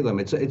even say them.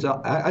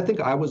 I think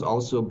I was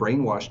also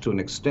brainwashed to an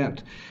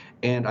extent.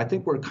 And I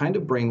think we're kind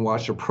of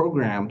brainwashed or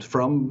programmed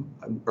from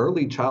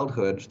early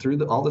childhood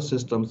through all the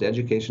systems, the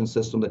education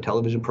system, the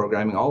television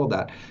programming, all of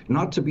that,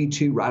 not to be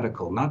too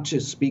radical, not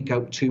to speak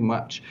out too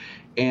much.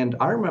 And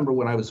I remember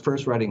when I was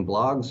first writing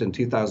blogs in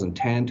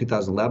 2010,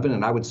 2011,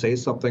 and I would say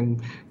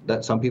something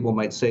that some people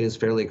might say is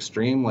fairly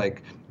extreme,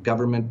 like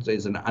government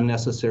is an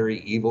unnecessary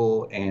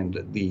evil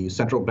and the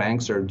central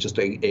banks are just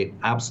a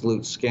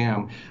absolute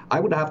scam. I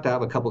would have to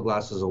have a couple of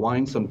glasses of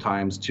wine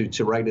sometimes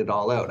to write it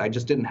all out. I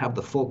just didn't have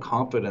the full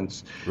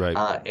confidence.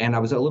 Right. And I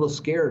was a little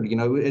scared. You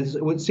know,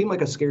 it would seem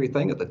like a scary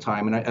thing at the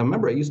time. And I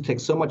remember it used to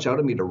take so much out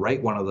of me to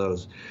write one of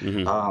those.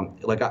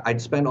 Mm-hmm. Like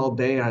I'd spend all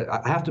day,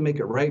 I have to make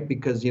it right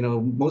because, you know,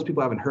 most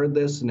people haven't heard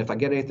this. And if I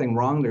get anything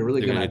wrong, they're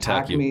really going to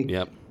attack me.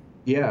 Yep.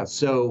 Yeah,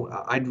 so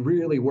I'd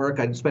really work.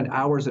 I'd spend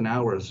hours and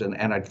hours, and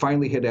I'd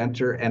finally hit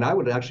enter, and I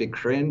would actually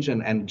cringe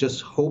and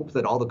just hope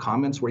that all the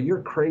comments were,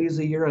 "You're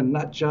crazy, you're a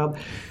nut job,"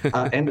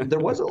 and there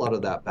was a lot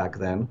of that back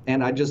then.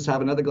 And I'd just have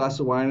another glass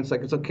of wine. It's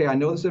like, it's okay, I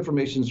know this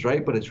information's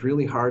right, but it's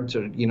really hard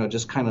to, you know,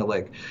 just kind of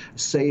like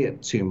say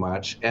it too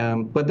much.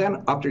 But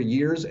then after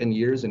years and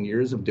years and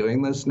years of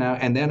doing this now,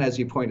 and then as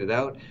you pointed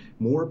out,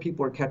 more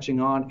people are catching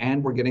on,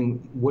 and we're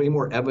getting way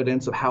more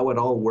evidence of how it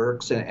all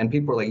works, and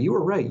people are like, you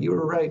were right, you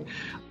were right.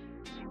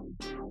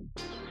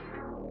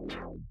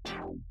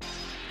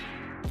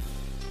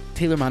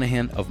 Taylor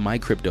Monahan of My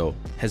Crypto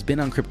has been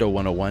on Crypto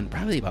 101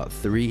 probably about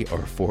 3 or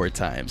 4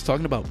 times,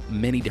 talking about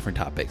many different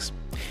topics.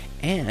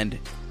 And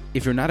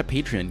if you're not a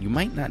patron, you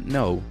might not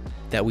know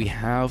that we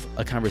have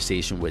a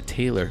conversation with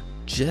Taylor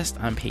just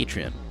on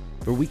Patreon,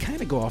 where we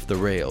kind of go off the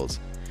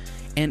rails.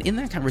 And in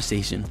that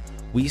conversation,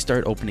 we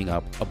start opening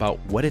up about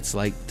what it's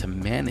like to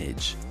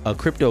manage a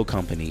crypto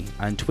company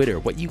on Twitter,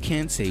 what you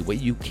can say,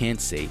 what you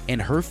can't say,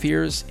 and her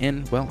fears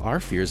and, well, our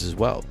fears as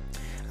well.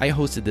 I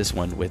hosted this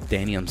one with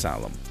Danny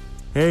Amsalem.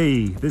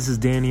 Hey, this is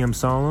Danny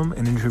Amsalem,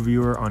 an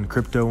interviewer on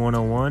Crypto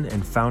 101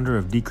 and founder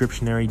of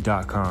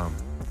Decryptionary.com.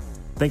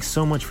 Thanks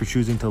so much for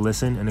choosing to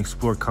listen and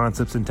explore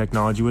concepts and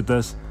technology with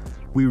us.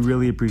 We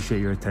really appreciate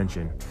your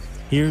attention.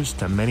 Here's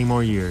to many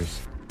more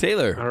years.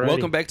 Taylor, Alrighty.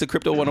 Welcome back to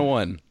Crypto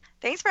 101.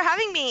 Thanks for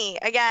having me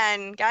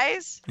again,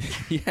 guys.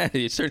 Yeah,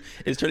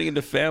 it's turning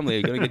into family.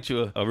 I'm going to get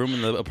you a room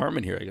in the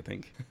apartment here, I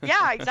think.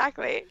 Yeah,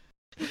 exactly.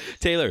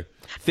 Taylor,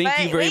 thank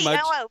you very much.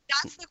 No,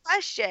 that's the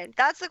question.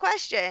 That's the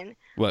question.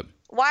 What?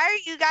 Why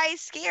are you guys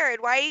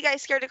scared? Why are you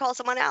guys scared to call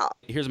someone out?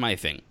 Here's my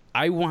thing.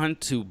 I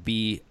want to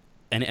be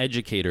an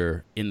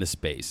educator in the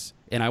space,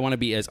 and I want to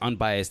be as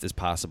unbiased as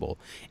possible.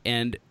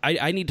 And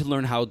I need to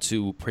learn how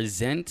to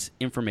present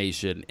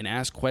information and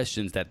ask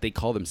questions that they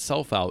call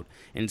themselves out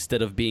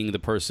instead of being the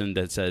person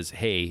that says,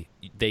 hey,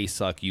 they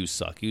suck, you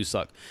suck, you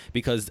suck.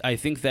 Because I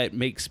think that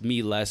makes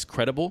me less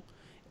credible,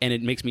 and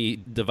it makes me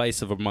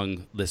divisive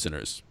among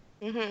listeners.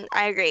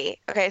 I agree.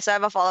 Okay, so I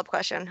have a follow-up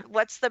question.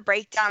 What's the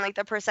breakdown, like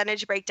the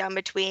percentage breakdown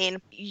between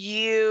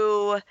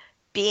you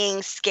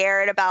being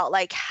scared about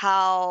like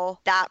how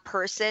that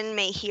person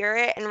may hear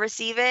it and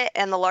receive it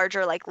and the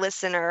larger like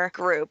listener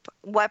group?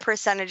 What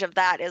percentage of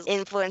that is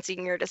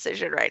influencing your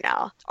decision right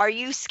now? Are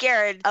you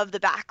scared of the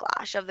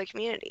backlash of the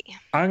community?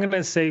 I'm going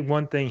to say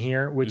one thing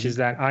here, which is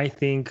that I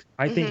think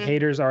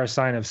haters are a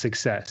sign of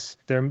success.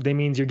 They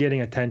means you're getting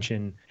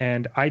attention.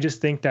 And I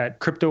just think that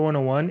Crypto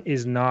 101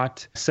 is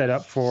not set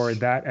up for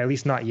that, at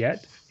least not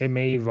yet. It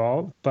may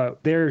evolve,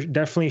 but there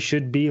definitely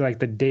should be like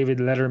the David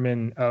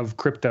Letterman of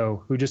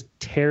crypto who just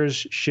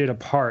tears shit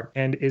apart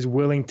and is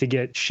willing to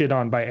get shit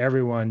on by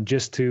everyone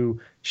just to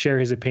share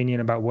his opinion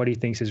about what he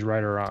thinks is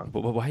right or wrong.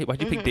 But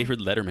why'd you pick David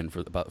Letterman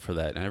for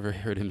that? I never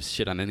heard him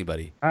shit on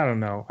anybody. I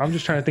don't know. I'm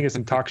just trying to think of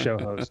some talk show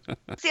host.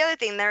 That's the other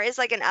thing. There is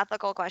like an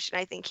ethical question,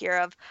 I think, here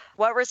of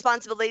what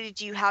responsibility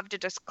do you have to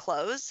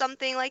disclose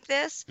something like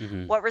this?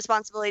 What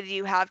responsibility do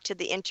you have to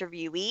the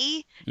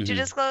interviewee to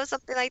disclose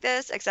something like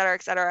this, et cetera,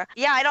 et cetera?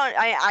 Yeah,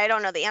 I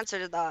don't know the answer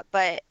to that,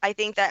 but I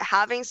think that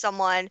having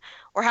someone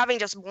or having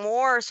just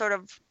more sort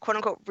of quote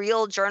unquote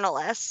real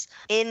journalists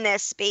in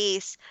this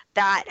space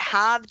that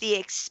have the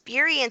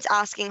experience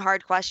asking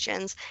hard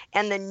questions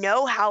and the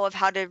know-how of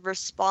how to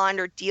respond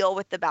or deal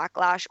with the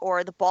backlash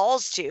or the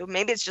balls to,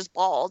 maybe it's just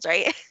balls,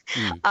 right?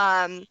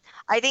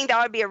 I think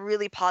that would be a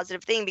really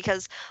positive thing,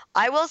 because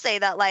I will say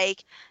that,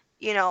 like,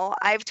 you know,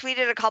 I've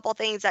tweeted a couple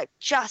things that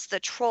just the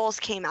trolls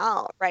came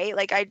out, right?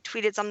 Like I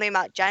tweeted something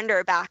about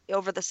gender back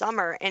over the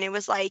summer, and it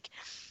was like,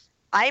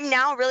 I'm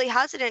now really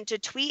hesitant to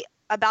tweet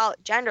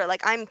about gender.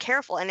 Like I'm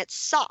careful, and it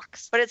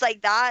sucks, but it's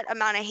like that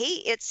amount of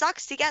hate. It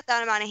sucks to get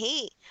that amount of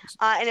hate,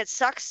 and it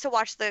sucks to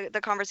watch the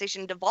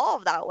conversation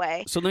devolve that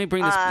way. So let me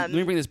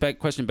bring this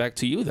question back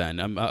to you then.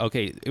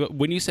 Okay,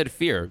 when you said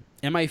fear,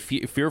 am I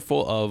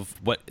fearful of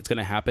what's going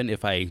to happen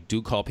if I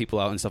do call people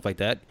out and stuff like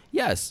that?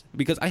 Yes,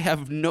 because I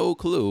have no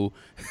clue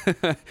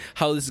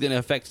how this is going to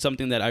affect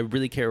something that I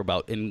really care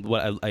about and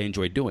what I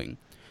enjoy doing.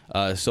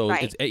 So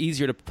right. It's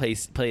easier to play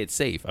it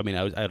safe. I mean,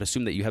 I'd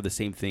assume that you have the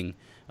same thing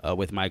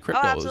with my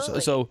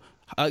cryptos. So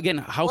again,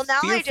 how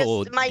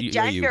fearful my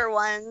gender are you?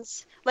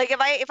 ones. Like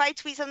if I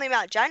tweet something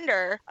about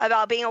gender,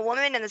 about being a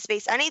woman in the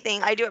space,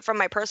 anything, I do it from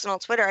my personal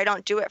Twitter. I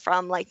don't do it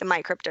from like the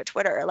My Crypto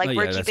Twitter. Like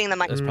we're keeping the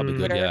My Crypto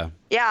Twitter. Good, yeah.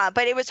 Yeah,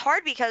 but it was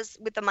hard because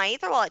with the My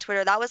Ether Wallet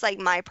Twitter, that was like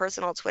my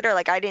personal Twitter.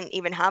 Like I didn't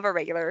even have a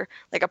regular,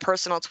 like a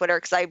personal Twitter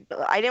because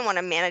I didn't want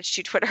to manage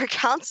 2 Twitter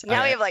accounts.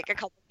 Now we have like a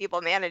couple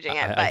people managing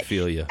it. I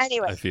feel you.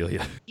 Anyway, I feel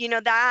you. You know,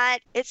 that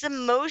it's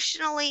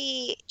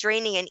emotionally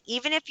draining. And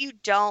even if you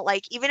don't,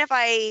 like, even if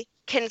I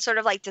can sort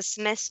of like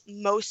dismiss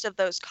most of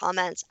those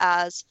comments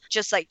as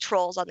just like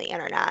trolls on the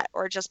internet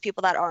or just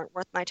people that aren't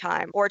worth my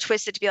time, or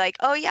twist it to be like,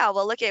 oh yeah,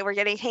 well look at, we're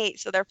getting hate,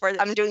 so therefore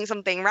I'm doing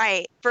something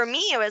right. For me,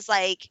 it was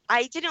like,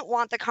 I didn't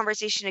want the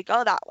conversation to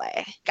go that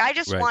way. I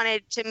just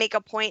wanted to make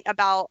a point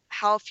about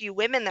how few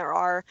women there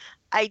are.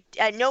 I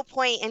at no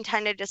point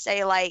intended to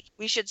say like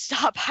we should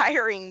stop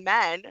hiring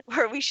men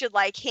or we should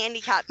like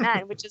handicap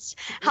men, which is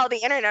how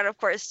the internet of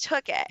course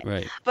took it.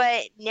 Right.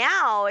 But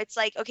now it's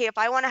like, okay, if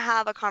I want to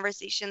have a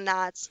conversation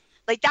that's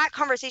like, that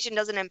conversation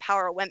doesn't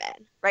empower women,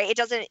 right? It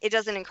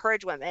doesn't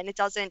encourage women. It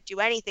doesn't do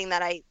anything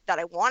that I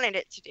wanted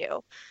it to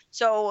do.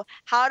 So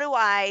how do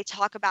I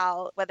talk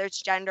about whether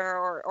it's gender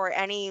or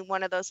any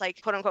one of those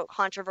like quote unquote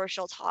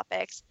controversial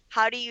topics?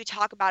 How do you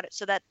talk about it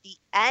so that the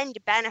end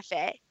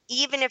benefit,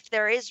 even if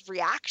there is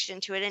reaction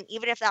to it, and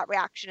even if that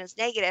reaction is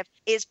negative,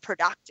 is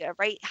productive,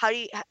 right? How do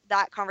you,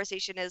 that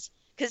conversation is,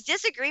 because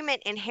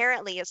disagreement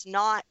inherently is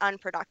not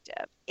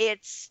unproductive.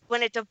 It's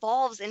when it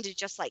devolves into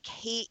just like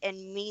hate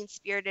and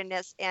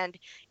mean-spiritedness and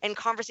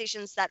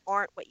conversations that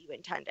aren't what you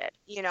intended,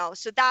 you know?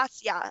 So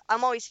that's, yeah,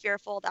 I'm always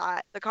fearful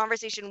that the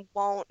conversation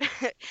won't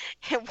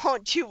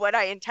do what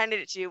I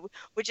intended it to,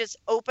 which is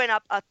open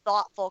up a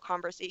thoughtful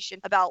conversation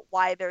about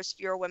why there's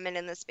fewer women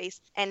in this space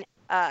and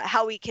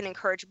how we can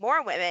encourage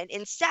more women.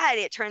 Instead,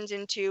 it turns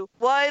into,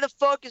 why the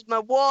fuck is my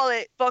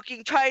wallet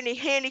fucking trying to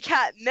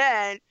handicap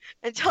men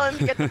and tell them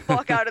to get the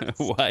fuck out of the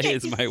space? Why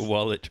is my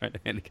wallet trying to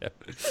handicap?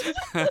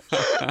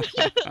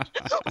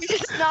 Which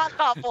is not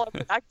thoughtful and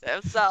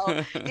productive.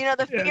 So, you know,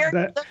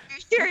 the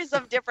fears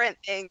of different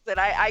things. And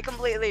I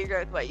completely agree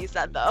with what you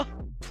said, though.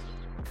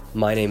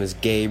 My name is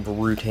Gabe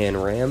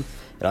Rutan Ram,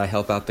 and I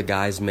help out the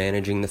guys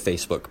managing the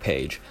Facebook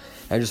page.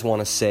 I just want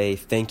to say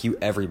thank you,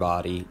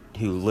 everybody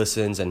who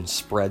listens and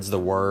spreads the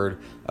word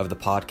of the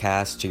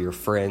podcast to your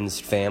friends,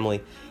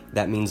 family.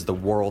 That means the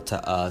world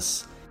to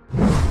us.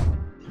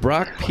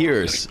 Brock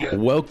Pierce,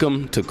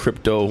 welcome to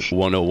Crypto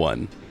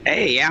 101.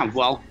 Hey, yeah,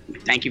 well,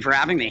 thank you for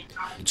having me.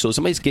 So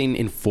somebody's getting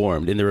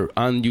informed and they're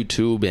on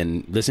YouTube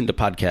and listening to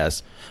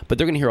podcasts, but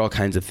they're going to hear all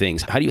kinds of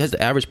things. How do you, as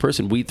the average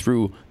person, weed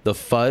through the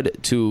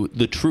FUD to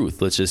the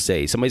truth, let's just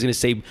say? Somebody's going to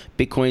say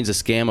Bitcoin's a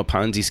scam, a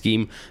Ponzi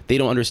scheme. They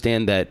don't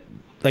understand that.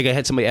 Like I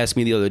had somebody ask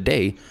me the other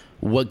day,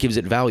 what gives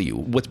it value?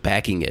 What's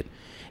backing it?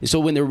 And so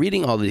when they're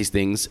reading all of these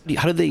things,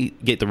 how do they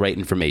get the right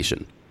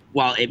information?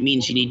 Well, it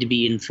means you need to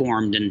be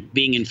informed, and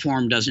being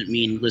informed doesn't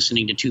mean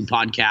listening to 2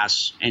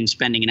 podcasts and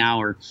spending an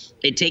hour.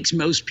 It takes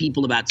most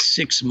people about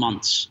 6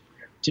 months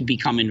to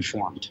become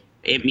informed.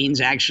 It means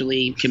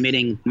actually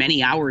committing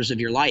many hours of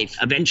your life,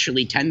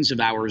 eventually tens of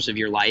hours of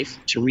your life,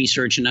 to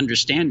research and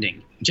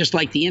understanding. Just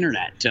like the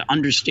internet. To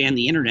understand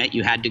the internet,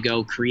 you had to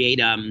go create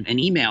an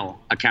email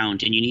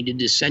account, and you needed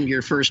to send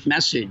your first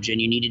message,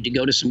 and you needed to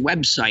go to some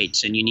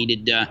websites, and you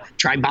needed to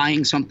try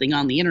buying something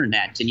on the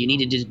internet, and you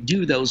needed to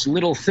do those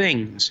little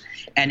things.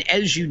 And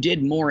as you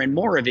did more and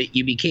more of it,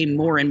 you became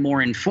more and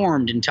more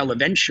informed until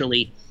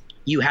eventually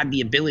you had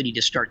the ability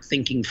to start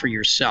thinking for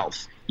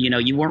yourself. You know,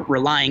 you weren't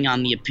relying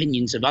on the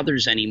opinions of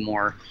others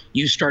anymore.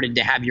 You started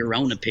to have your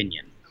own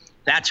opinion.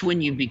 That's when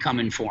you become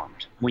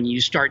informed, when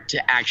you start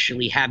to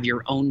actually have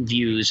your own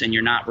views and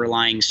you're not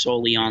relying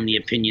solely on the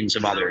opinions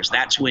of others.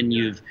 That's when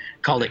you've,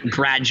 call it,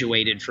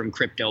 graduated from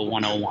Crypto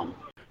 101.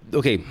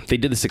 Okay, they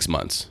did the 6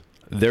 months.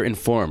 They're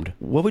informed.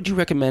 What would you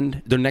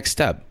recommend their next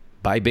step?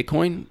 Buy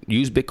Bitcoin?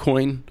 Use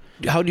Bitcoin?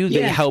 How do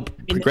they help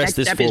progress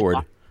this forward?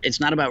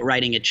 about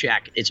writing a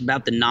check. It's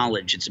about the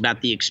knowledge. It's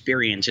about the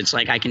experience. It's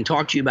like I can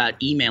talk to you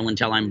about email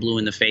until I'm blue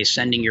in the face.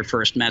 Sending your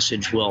first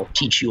message will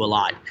teach you a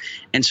lot.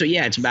 And so,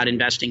 yeah, it's about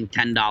investing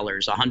 $10,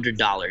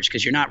 $100,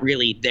 because you're not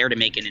really there to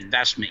make an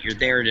investment. You're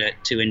there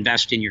to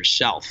invest in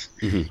yourself.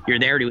 Mm-hmm. You're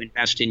there to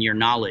invest in your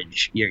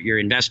knowledge. You're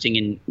investing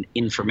in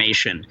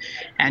information.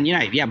 And,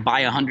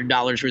 buy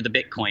 $100 worth of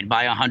Bitcoin,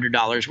 buy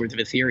 $100 worth of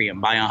Ethereum,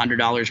 buy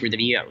 $100 worth of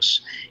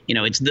EOS.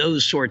 It's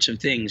those sorts of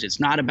things. It's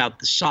not about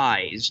the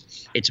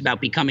size. It's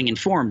about becoming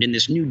informed in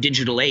this new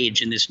digital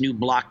age, in this new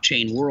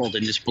blockchain world,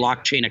 in this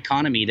blockchain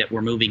economy that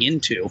we're moving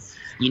into.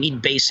 You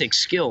need basic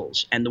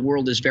skills, and the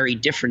world is very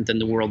different than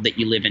the world that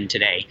you live in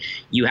today.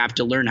 You have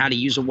to learn how to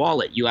use a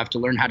wallet. You have to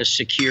learn how to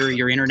secure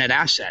your internet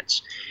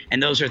assets.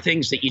 And those are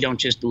things that you don't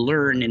just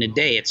learn in a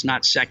day. It's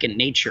not second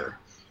nature.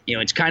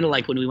 It's kind of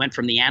like when we went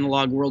from the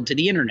analog world to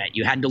the internet.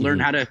 You had to learn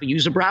how to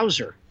use a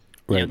browser.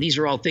 Right. These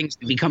are all things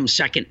that become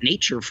second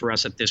nature for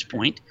us at this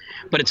point,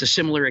 but it's a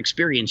similar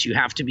experience. You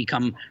have to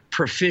become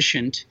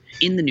proficient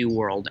in the new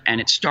world,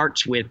 and it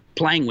starts with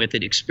playing with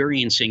it,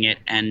 experiencing it,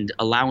 and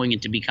allowing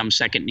it to become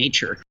second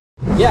nature.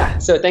 Yeah,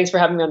 so thanks for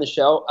having me on the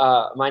show.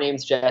 My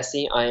name's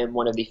Jesse. I am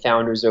one of the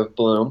founders of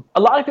Bloom.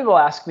 A lot of people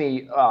ask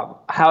me,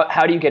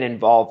 how do you get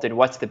involved, and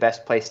what's the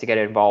best place to get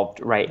involved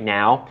right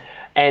now?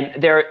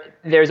 And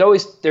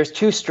there's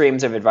two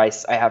streams of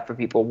advice I have for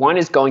people. One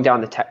is going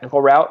down the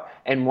technical route,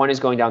 and one is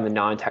going down the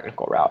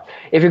non-technical route.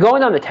 If you're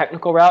going down the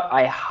technical route,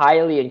 I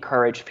highly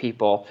encourage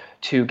people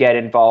to get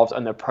involved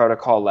on the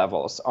protocol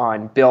levels,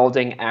 on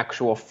building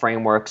actual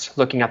frameworks,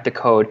 looking at the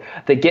code.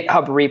 The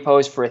GitHub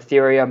repos for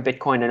Ethereum,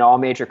 Bitcoin, and all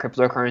major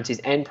cryptocurrencies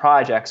and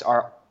projects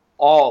are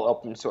all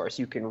open source.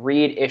 You can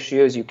read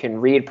issues, you can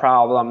read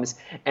problems,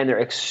 and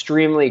they're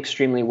extremely,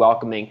 extremely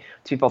welcoming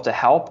to people to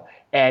help.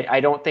 And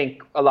I don't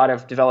think a lot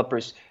of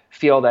developers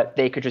feel that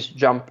they could just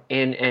jump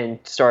in and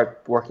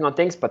start working on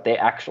things, but they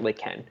actually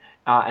can.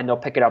 And they'll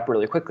pick it up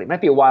really quickly. It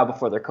might be a while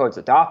before their code's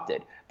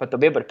adopted, but they'll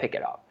be able to pick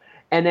it up.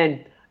 And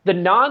then the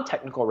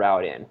non-technical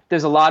route in,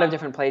 there's a lot of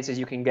different places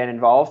you can get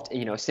involved.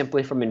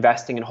 Simply from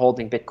investing and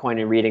holding Bitcoin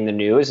and reading the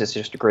news is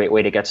just a great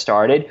way to get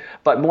started.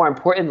 But more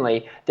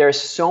importantly, there's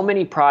so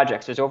many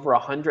projects. There's over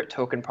 100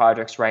 token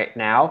projects right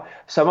now,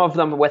 some of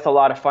them with a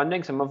lot of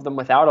funding, some of them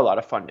without a lot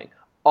of funding.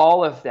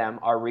 All of them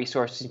are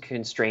resource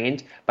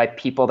constrained by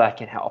people that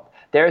can help.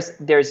 There's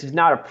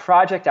not a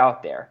project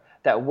out there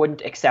that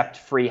wouldn't accept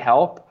free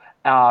help.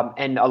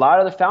 And a lot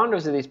of the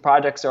founders of these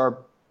projects are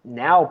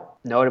now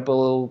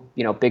notable,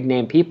 big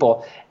name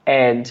people.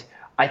 And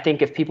I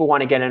think if people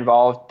want to get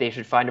involved, they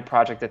should find a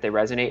project that they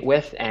resonate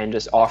with and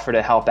just offer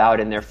to help out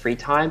in their free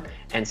time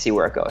and see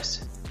where it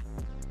goes.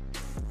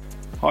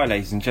 Hi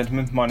ladies and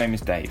gentlemen, my name is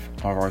Dave.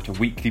 I write a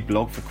weekly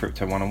blog for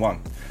Crypto 101.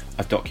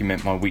 I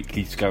document my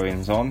weekly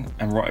goings on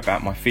and write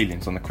about my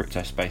feelings on the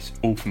crypto space,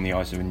 all from the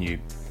eyes of a noob.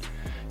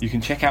 You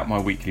can check out my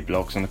weekly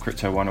blogs on the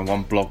Crypto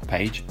 101 blog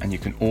page, and you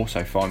can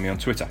also find me on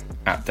Twitter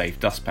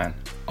 @DaveDustpan.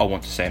 I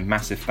want to say a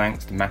massive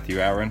thanks to Matthew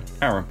Aaron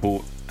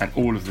Port, and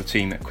all of the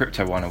team at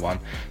Crypto 101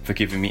 for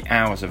giving me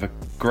hours of a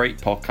great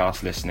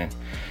podcast listening.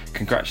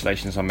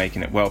 Congratulations on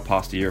making it well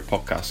past a year of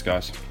podcasts,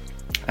 guys.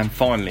 And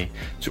finally,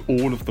 to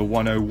all of the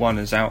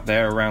 101ers out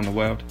there around the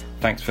world,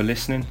 thanks for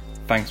listening,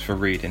 thanks for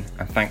reading,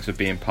 and thanks for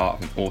being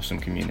part of an awesome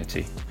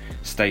community.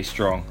 Stay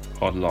strong,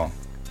 hold long.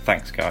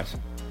 Thanks, guys.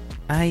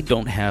 I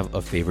don't have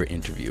a favorite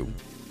interview.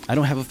 I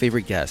don't have a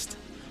favorite guest.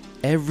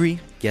 Every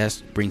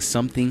guest brings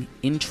something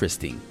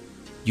interesting,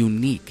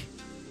 unique,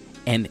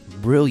 and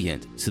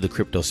brilliant to the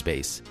crypto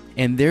space.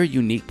 And their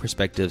unique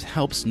perspectives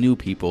helps new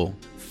people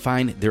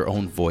find their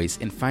own voice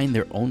and find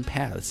their own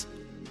paths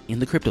in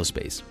the crypto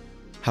space.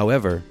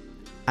 However,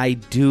 I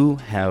do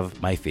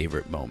have my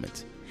favorite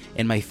moment.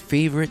 And my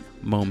favorite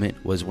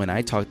moment was when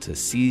I talked to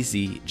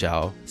CZ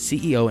Zhao,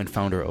 CEO and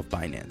founder of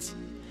Binance.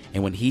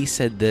 And when he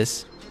said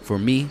this, for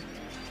me,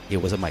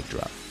 it was a mic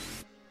drop.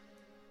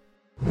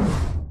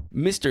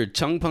 Mr.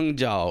 Changpeng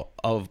Zhao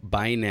of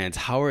Binance,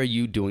 how are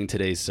you doing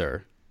today,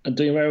 sir? I'm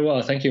doing very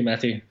well. Thank you,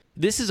 Matthew.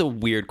 This is a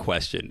weird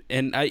question,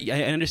 and I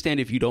understand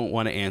if you don't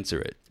want to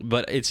answer it,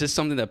 but it's just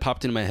something that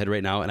popped into my head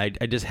right now, and I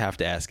just have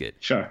to ask it.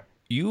 Sure.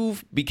 You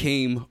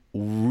became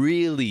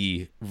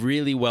really,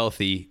 really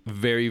wealthy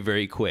very,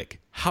 very quick.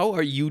 How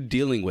are you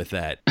dealing with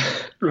that?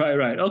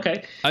 Right.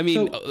 Okay. I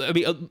mean,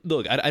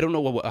 look, I don't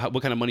know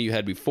what kind of money you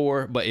had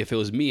before, but if it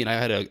was me and I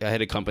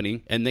had a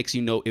company, and next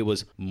you know it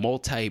was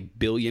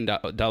multi-billion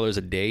dollars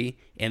a day,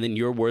 and then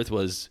your worth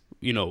was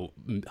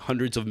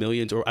hundreds of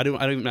millions, or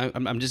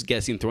I'm just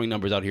guessing, throwing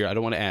numbers out here. I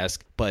don't want to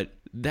ask, but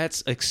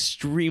that's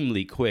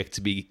extremely quick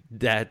to be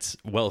that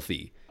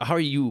wealthy. How are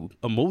you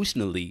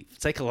emotionally,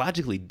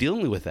 psychologically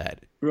dealing with that?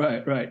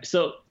 Right.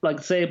 So,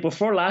 say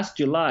before last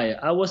July,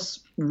 I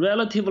was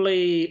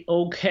relatively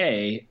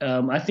okay.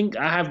 I think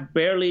I have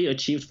barely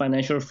achieved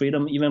financial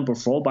freedom even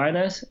before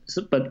Binance.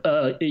 But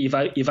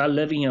if I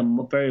live in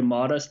a very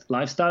modest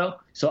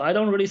lifestyle, so I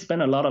don't really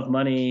spend a lot of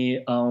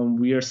money on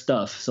weird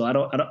stuff. So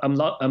I'm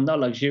not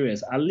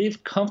luxurious. I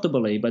live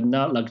comfortably, but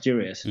not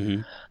luxurious.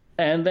 Mm-hmm.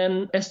 And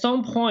then at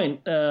some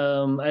point,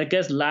 I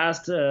guess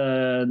last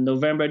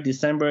November,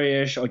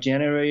 December-ish or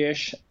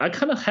January-ish, I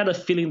kind of had a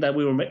feeling that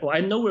I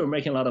know we were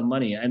making a lot of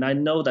money, and I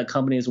know that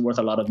company is worth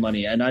a lot of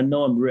money, and I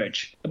know I'm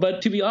rich.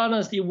 But to be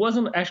honest, it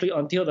wasn't actually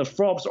until the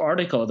Forbes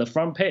article, the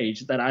front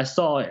page, that I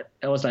saw it.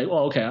 I was like,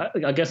 oh, okay,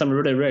 I guess I'm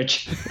really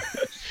rich.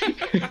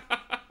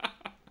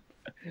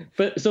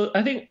 But so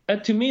I think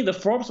to me, the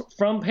Forbes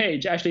front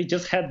page actually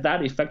just had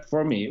that effect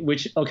for me,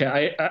 which,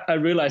 okay, I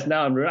realize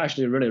now I'm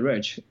actually really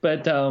rich.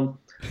 But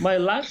my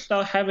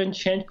lifestyle haven't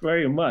changed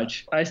very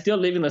much. I still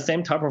live in the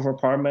same type of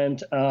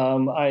apartment.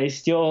 I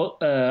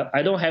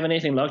don't have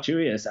anything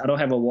luxurious. I don't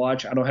have a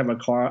watch. I don't have a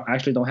car. I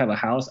actually don't have a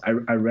house. I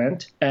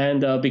rent.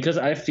 And because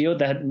I feel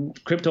that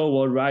crypto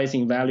will rise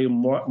in value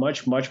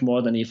much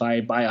more than if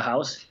I buy a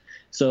house.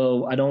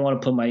 So I don't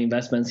want to put my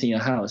investments in a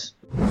house.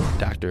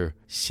 Dr.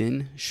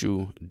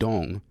 Xin-Shu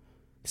Dong,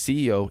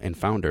 CEO and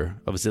founder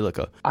of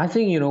Zilliqa. I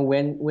think,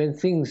 when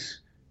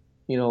things,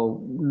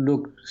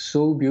 look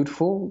so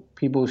beautiful,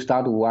 people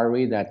start to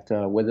worry that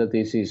whether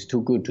this is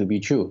too good to be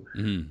true,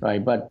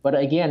 right? But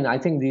again, I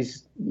think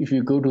if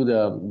you go to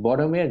the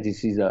bottom end,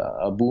 this is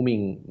a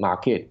booming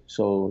market.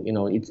 So,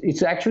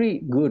 it's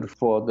actually good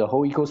for the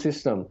whole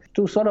ecosystem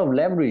to sort of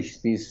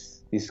leverage this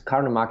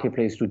current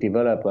marketplace to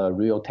develop a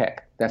real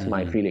tech. That's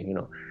my feeling,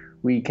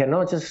 We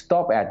cannot just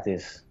stop at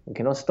this. We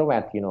cannot stop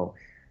at,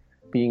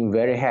 being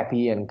very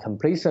happy and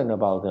complacent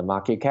about the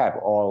market cap.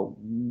 Or,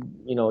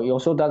 it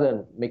also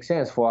doesn't make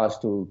sense for us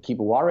to keep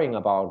worrying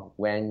about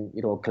when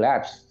it will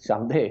collapse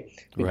someday.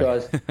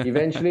 Because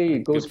eventually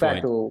it goes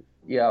back to,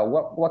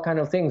 what kind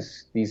of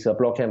things these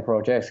blockchain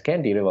projects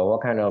can deliver,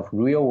 what kind of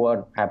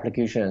real-world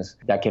applications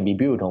that can be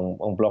built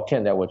on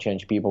blockchain that will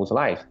change people's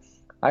lives.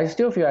 I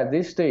still feel at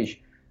this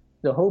stage,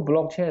 the whole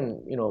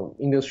blockchain,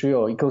 industry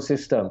or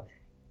ecosystem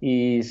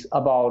is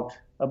about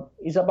a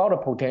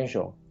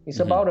potential. It's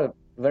about a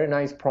very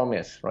nice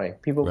promise, right?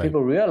 People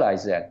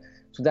realize that.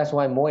 So that's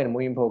why more and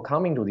more people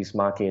coming to this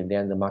market, and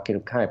then the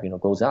market cap,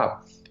 goes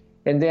up.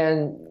 And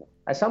then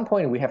at some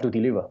point we have to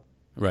deliver.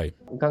 Right.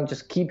 We can't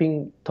just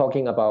keeping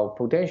talking about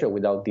potential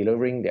without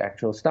delivering the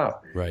actual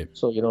stuff. Right.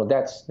 So,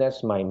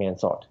 that's my main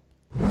thought.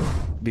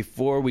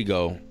 Before we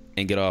go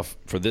and get off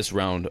for this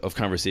round of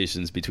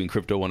conversations between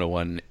Crypto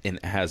 101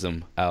 and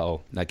Hazem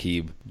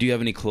Al-Nakib, do you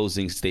have any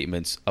closing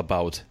statements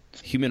about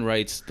human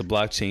rights, the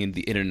blockchain,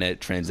 the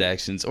internet,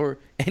 transactions, or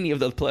any of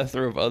the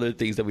plethora of other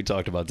things that we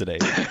talked about today?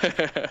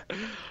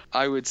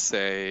 I would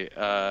say,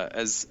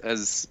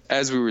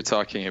 as we were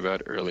talking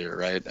about earlier,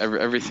 right?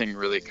 Everything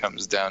really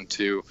comes down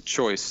to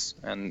choice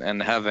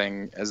and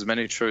having as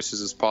many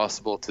choices as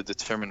possible to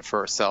determine for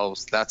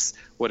ourselves. That's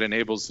what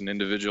enables an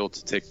individual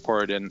to take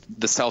part in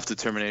the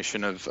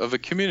self-determination of a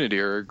community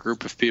or a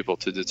group of people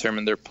to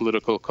determine their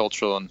political,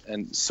 cultural,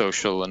 and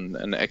social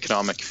and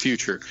economic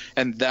future.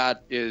 And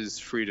that is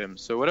freedom.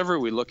 So whatever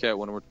we look at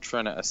when we're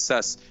trying to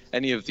assess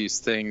any of these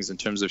things in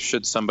terms of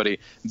should somebody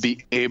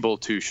be able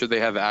to, should they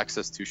have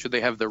access to, should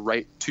they have the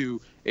right to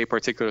a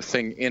particular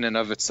thing in and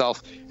of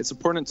itself, it's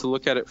important to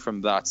look at it from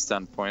that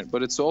standpoint.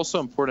 But it's also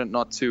important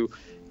not to,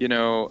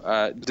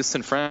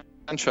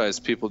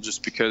 disenfranchise people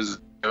just because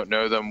we don't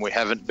know them, we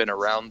haven't been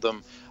around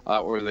them,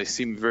 or they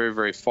seem very,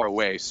 very far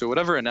away. So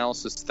whatever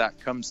analysis that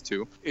comes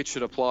to, it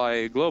should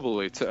apply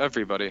globally to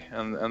everybody.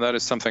 And that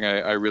is something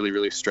I really,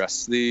 really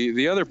stress.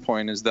 The other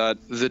point is that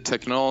the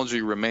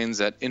technology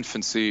remains at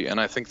infancy, and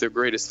I think the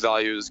greatest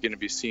value is going to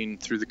be seen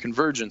through the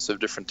convergence of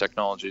different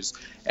technologies.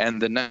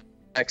 And the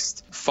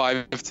next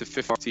 5 to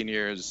 15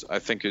 years, I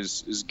think,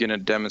 is going to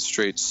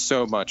demonstrate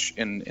so much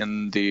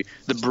in the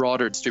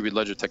broader distributed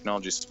ledger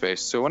technology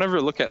space. So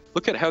whenever look at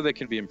how they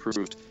can be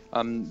improved,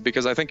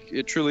 because I think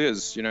it truly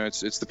is,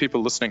 it's the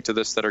people listening to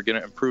this that are going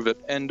to improve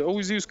it. And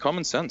always use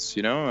common sense,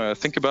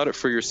 think about it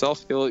for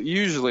yourself. You'll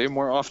usually,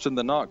 more often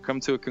than not, come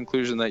to a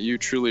conclusion that you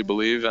truly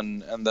believe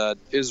and that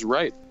is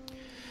right.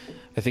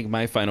 I think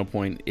my final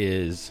point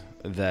is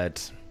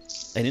that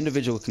an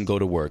individual can go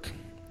to work.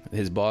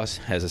 His boss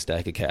has a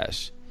stack of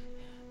cash.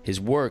 His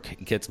work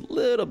gets a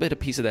little bit of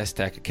piece of that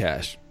stack of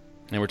cash.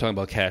 And we're talking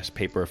about cash,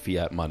 paper,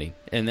 fiat money.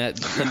 And that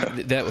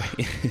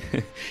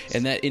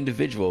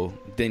individual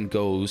then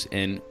goes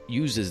and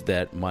uses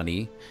that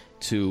money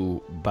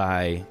to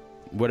buy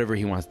whatever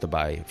he wants to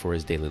buy for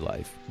his daily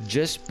life.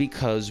 Just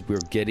because we're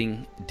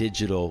getting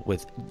digital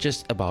with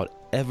just about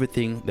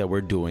everything that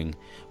we're doing,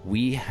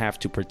 we have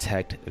to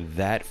protect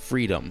that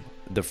freedom.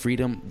 The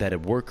freedom that a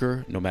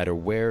worker, no matter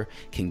where,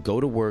 can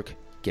go to work,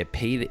 get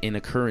paid in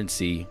a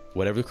currency,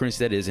 whatever the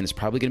currency that is, and it's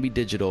probably going to be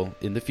digital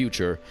in the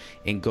future,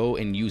 and go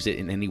and use it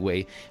in any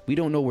way. We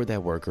don't know where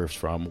that worker is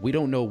from. We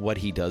don't know what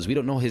he does. We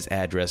don't know his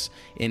address.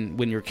 And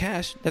when you're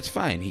cash, that's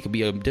fine. He could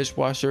be a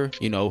dishwasher,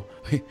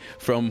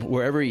 from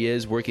wherever he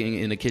is, working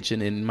in a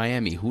kitchen in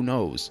Miami. Who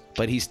knows?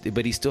 But he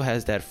still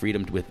has that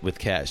freedom with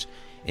cash.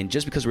 And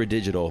just because we're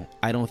digital,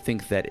 I don't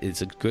think that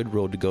it's a good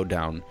road to go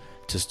down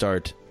to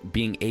start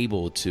being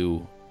able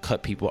to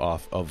cut people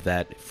off of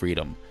that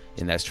freedom.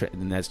 And that's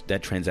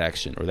that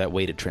transaction, or that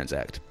way to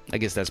transact. I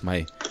guess that's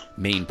my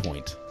main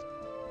point.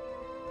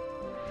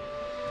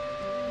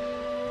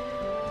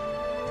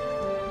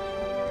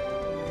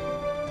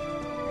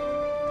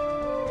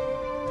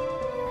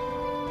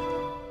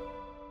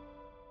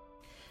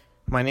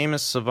 My name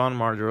is Savan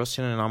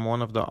Mardirosyan, and I'm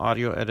one of the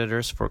audio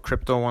editors for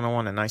Crypto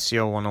 101 and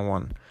ICO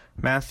 101.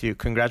 Matthew,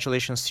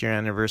 congratulations to your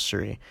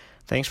anniversary.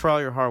 Thanks for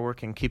all your hard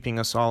work in keeping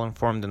us all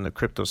informed in the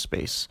crypto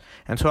space.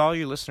 And to all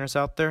you listeners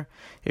out there,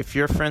 if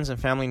your friends and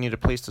family need a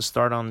place to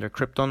start on their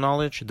crypto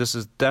knowledge, this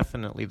is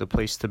definitely the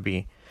place to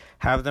be.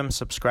 Have them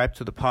subscribe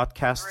to the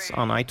podcasts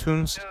on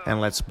iTunes, and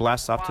let's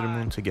blast off to the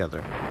moon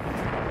together.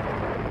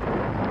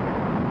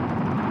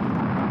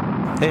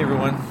 Hey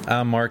everyone,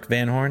 I'm Mark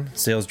Van Horn,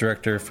 Sales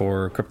Director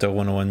for Crypto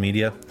 101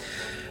 Media.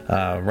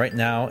 Right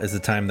now is the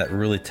time that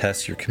really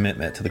tests your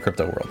commitment to the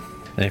crypto world.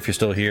 And if you're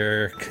still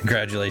here,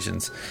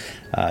 congratulations.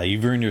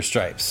 You've earned your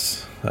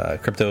stripes.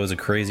 Crypto is a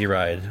crazy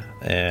ride,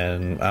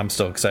 and I'm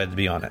still excited to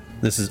be on it.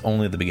 This is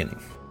only the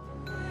beginning.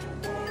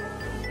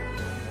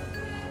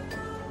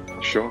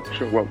 Sure.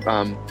 Well,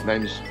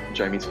 name's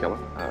Jamie Skeller,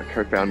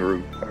 co-founder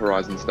of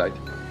Horizon State.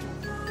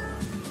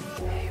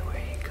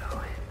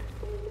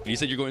 You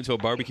said you're going to a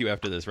barbecue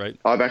after this, right?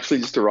 I've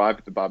actually just arrived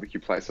at the barbecue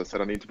place. I said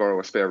I need to borrow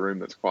a spare room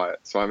that's quiet.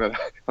 So I'm at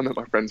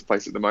my friend's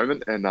place at the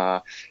moment, and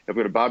I've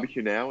got a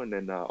barbecue now, and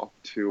then off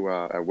to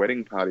a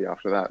wedding party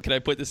after that. Can I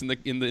put this in the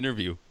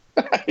interview?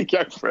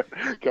 Go for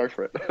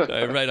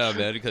it. Right on,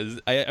 man. Because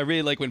I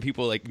really like when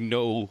people like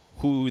know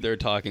who they're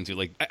talking to.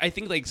 Like I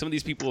think like some of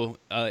these people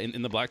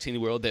in the blockchain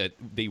world that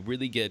they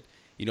really get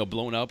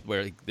blown up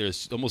where like,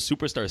 there's almost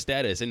superstar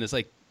status, and it's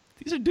like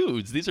these are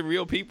dudes. These are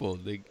real people.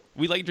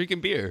 We like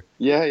drinking beer.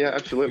 Yeah,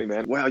 absolutely,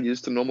 man. Wow, you're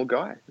just a normal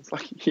guy. It's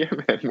like, yeah,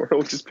 man, we're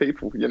all just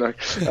people,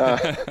 It's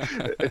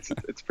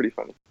pretty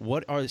funny.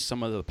 What are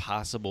some of the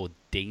possible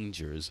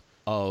dangers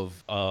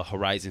of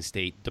Horizon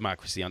State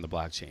democracy on the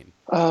blockchain?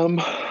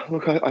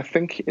 Look, I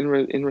think in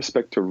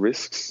respect to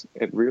risks,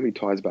 it really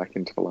ties back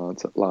into the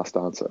last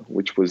answer,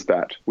 which was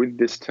that with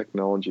this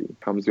technology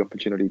comes the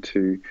opportunity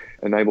to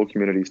enable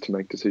communities to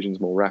make decisions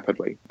more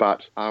rapidly.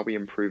 But are we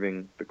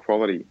improving the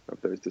quality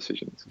of those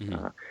decisions?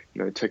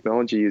 Mm-hmm.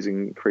 Technology is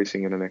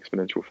increasing in an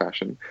exponential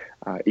fashion.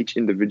 Each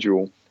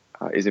individual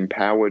is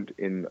empowered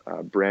in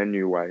brand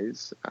new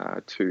ways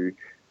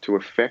to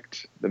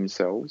affect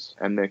themselves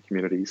and their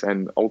communities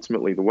and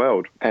ultimately the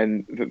world.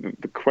 And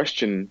the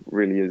question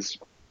really is,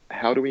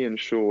 how do we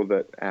ensure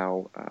that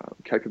our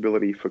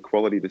capability for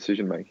quality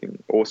decision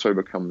making also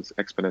becomes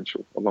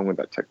exponential along with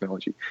that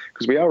technology?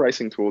 Because we are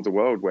racing towards a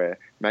world where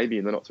maybe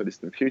in the not so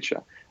distant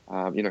future,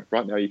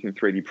 right now you can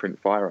 3D print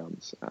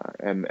firearms,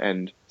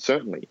 and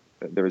certainly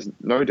there is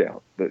no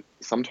doubt that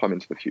sometime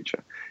into the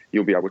future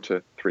you'll be able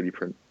to 3D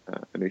print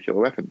a nuclear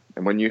weapon.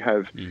 And when you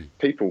have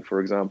people, for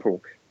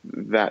example,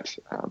 that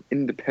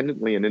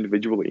independently and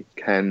individually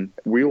can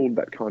wield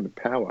that kind of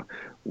power,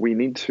 we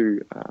need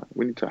to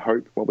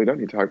hope. Well, we don't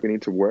need to hope. We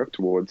need to work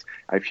towards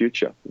a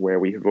future where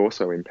we have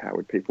also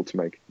empowered people to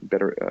make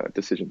better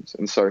decisions.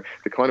 And so,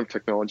 the kind of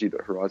technology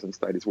that Horizon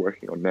State is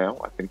working on now,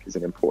 I think, is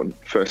an important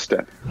first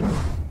step.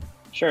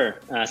 Sure.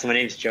 So my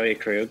name is Joey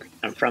Krug.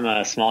 I'm from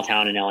a small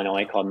town in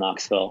Illinois called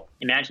Knoxville.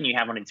 Imagine you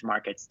have one of these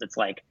markets that's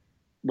like,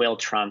 will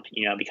Trump,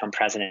 become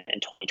president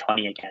in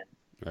 2020 again?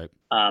 Right.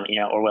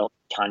 Or will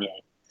Kanye?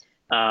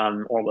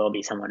 Or will it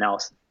be someone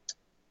else?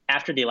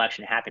 After the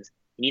election happens,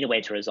 you need a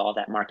way to resolve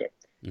that market.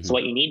 Mm-hmm. So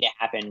what you need to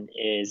happen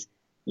is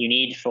you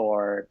need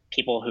for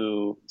people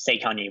who say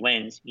Kanye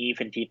wins, you need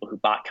for the people who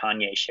bought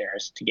Kanye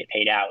shares to get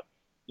paid out.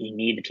 You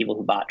need the people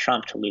who bought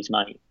Trump to lose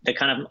money. The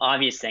kind of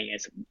obvious thing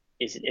is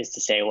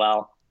to say,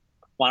 well,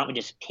 why don't we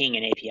just ping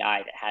an API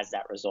that has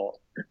that result?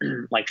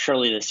 Like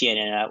surely the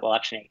CNN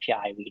election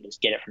API, we can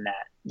just get it from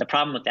that. The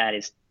problem with that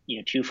is,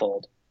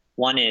 twofold.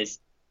 One is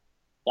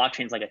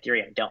blockchains like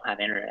Ethereum don't have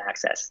internet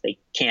access. They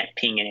can't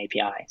ping an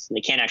API, so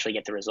they can't actually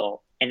get the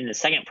result. And then the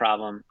second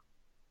problem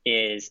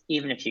is,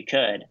 even if you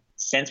could,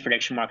 since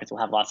prediction markets will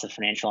have lots of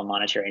financial and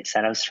monetary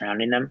incentives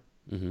surrounding them,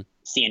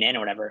 CNN or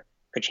whatever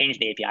could change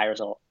the API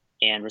result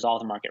and resolve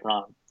the market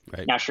wrong.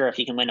 Right. Now, sure, if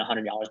he can win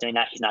 $100 doing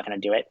that, he's not going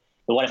to do it.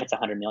 But what if it's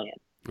 100 million?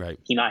 Right.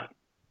 He might.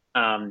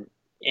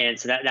 And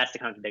so that's the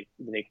kind of the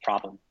big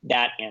problem,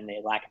 that and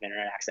the lack of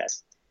internet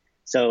access.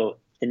 So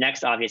the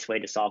next obvious way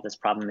to solve this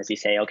problem is you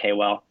say, okay,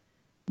 well,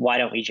 why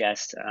don't we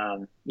just,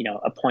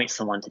 appoint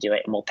someone to do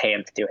it and we'll pay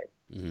him to do it?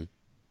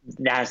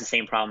 Mm-hmm. That has the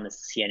same problem as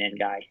the CNN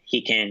guy.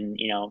 He can,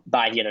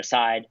 buy the other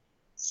side,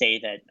 say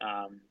that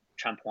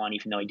Trump won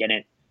even though he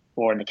didn't.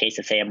 Or in the case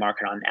of, say, a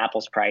market on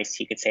Apple's price,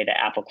 he could say that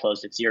Apple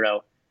closed at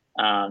zero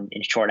and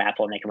short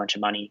Apple and make a bunch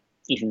of money,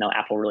 even though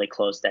Apple really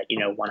closed at,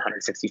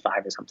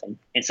 165 or something.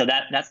 And so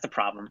that's the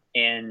problem.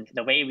 And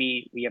the way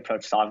we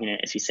approach solving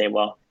it is we say,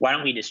 well, why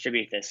don't we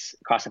distribute this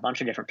across a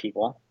bunch of different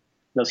people?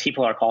 Those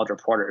people are called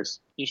reporters.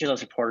 Each of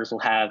those reporters will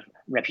have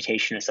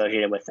reputation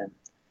associated with them.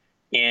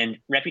 And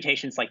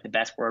reputation is like the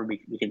best word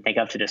we can think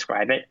of to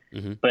describe it,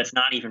 but it's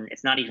not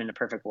even the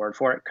perfect word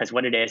for it, because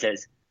what it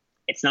is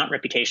it's not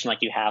reputation like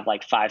you have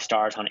like 5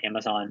 stars on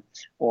Amazon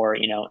or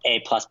A+++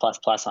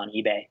 on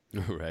eBay.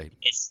 Right.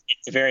 It's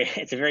a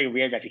very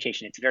weird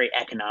reputation. It's a very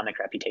economic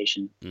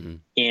reputation.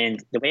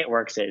 And the way it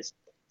works is,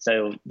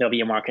 so there'll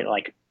be a market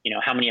like,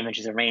 how many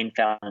inches of rain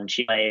fell in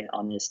Chile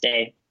on this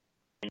day.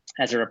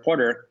 As a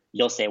reporter,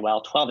 you'll say,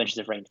 well, 12 inches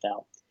of rain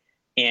fell.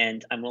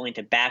 and I'm willing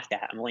to back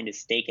that. I'm willing to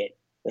stake it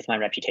with my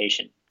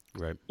reputation.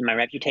 Right. And my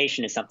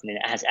reputation is something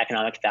that has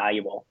economic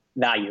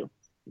value.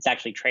 It's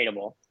actually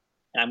tradable.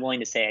 And I'm willing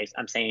to say,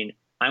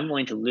 I'm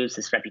willing to lose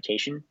this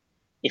reputation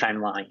if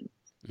I'm lying.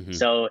 Mm-hmm.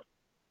 So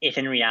if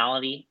in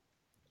reality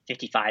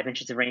 55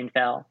 inches of rain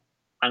fell,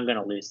 I'm going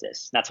to lose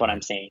this. That's what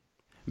I'm saying.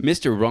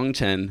 Mr. Rong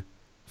Chen,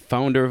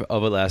 founder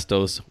of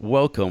Elastos,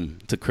 welcome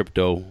to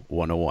Crypto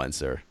 101,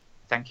 sir.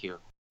 Thank you.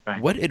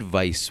 Right. What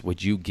advice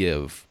would you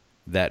give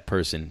that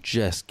person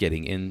just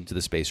getting into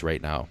the space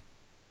right now?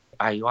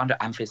 I want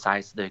to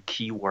emphasize the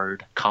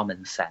keyword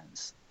common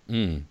sense.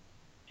 Mm.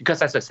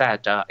 Because as I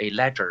said, a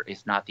ledger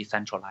is not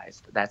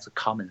decentralized. That's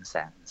common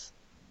sense.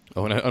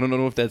 Oh, and I don't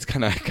know if that's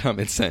kind of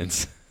common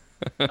sense.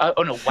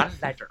 One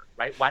ledger,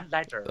 right? One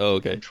ledger we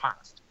can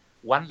trust.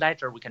 One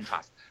ledger we can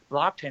trust.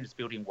 Blockchain is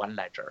building one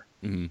ledger.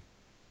 Mm-hmm.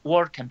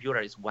 World computer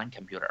is one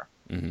computer.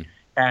 Mm-hmm.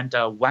 And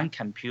one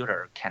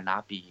computer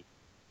cannot be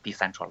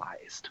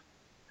decentralized.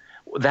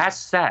 That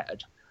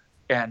said,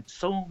 and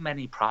so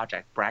many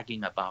projects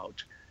bragging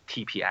about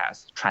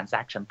TPS,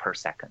 transaction per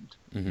second.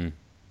 Mm-hmm.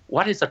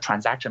 What is a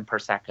transaction per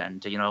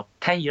second?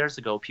 10 years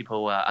ago,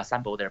 people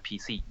assemble their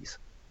PCs.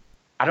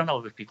 I don't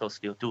know if people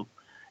still do.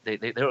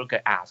 They will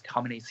get asked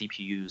how many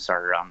CPUs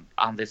are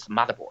on this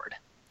motherboard.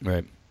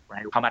 Right.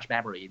 How much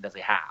memory does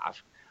it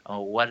have?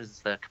 What is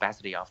the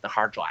capacity of the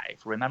hard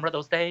drive? Remember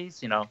those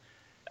days? My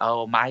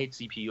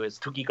CPU is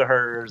 2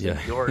 gigahertz, and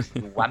yours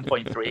is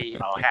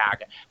 1.3.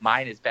 Heck,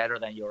 mine is better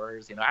than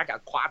yours. I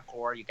got quad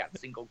core, you got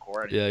single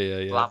core,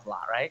 blah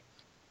blah, right?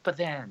 But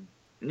then,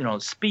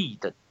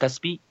 speed. Does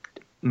speed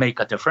make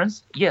a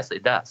difference? Yes,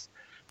 it does.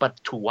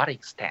 But to what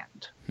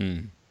extent?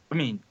 I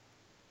mean,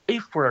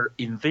 if we're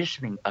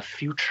envisioning a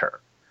future,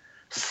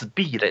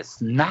 speed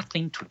is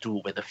nothing to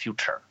do with the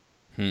future,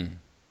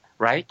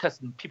 right? Because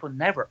people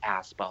never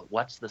ask about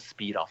what's the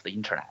speed of the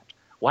internet.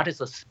 What is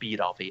the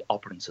speed of the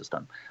operating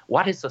system?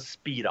 What is the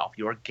speed of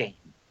your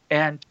game?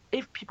 And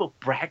if people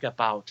brag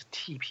about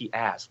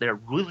TPS, they're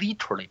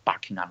literally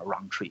barking on the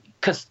wrong tree.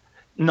 Because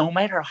no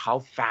matter how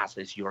fast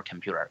is your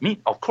computer,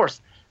 of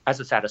course, as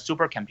I said, a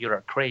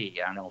supercomputer Cray,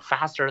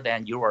 faster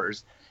than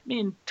yours.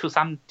 To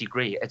some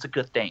degree, it's a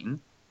good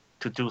thing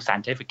to do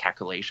scientific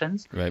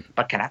calculations. Right.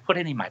 But can I put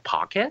it in my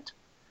pocket?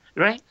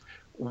 Right?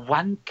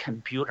 One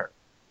computer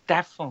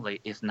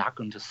definitely is not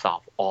going to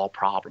solve all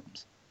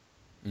problems.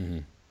 Mm-hmm.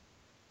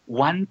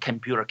 One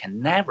computer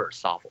can never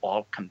solve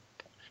all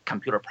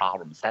computer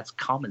problems. That's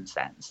common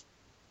sense.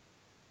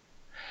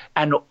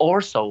 And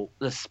also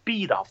the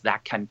speed of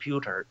that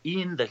computer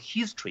in the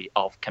history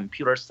of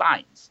computer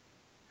science,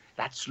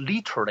 that's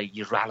literally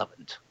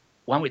irrelevant.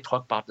 When we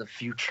talk about the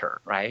future,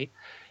 right?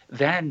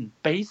 Then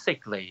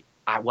basically,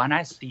 when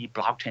I see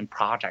blockchain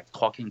projects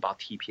talking about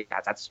TPS,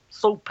 that's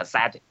so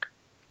pathetic.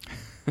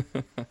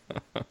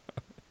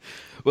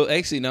 Well,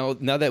 actually, now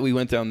that we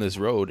went down this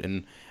road,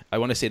 and I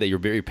want to say that you're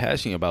very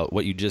passionate about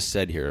what you just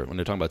said here when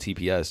they're talking about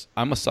TPS.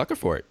 I'm a sucker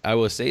for it. I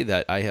will say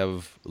that I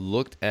have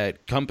looked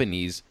at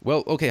companies.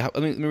 Well, okay,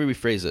 let me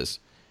rephrase this.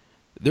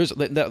 There's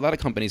a lot of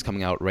companies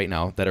coming out right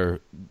now that are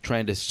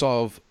trying to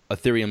solve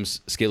Ethereum's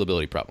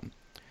scalability problem.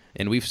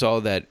 And we've saw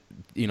that,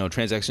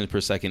 transactions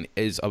per second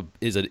is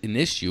an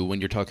issue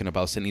when you're talking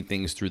about sending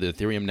things through the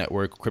Ethereum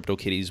network.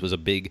 CryptoKitties was a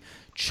big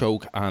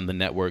choke on the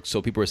network.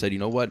 So people said, you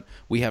know what?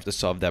 We have to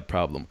solve that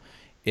problem.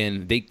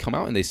 And they come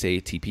out and they say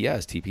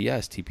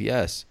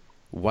TPS.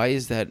 Why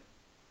is that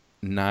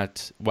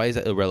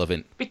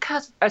irrelevant?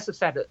 Because, as I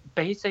said,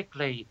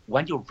 basically,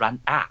 when you run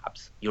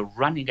apps, you're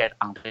running it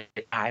on the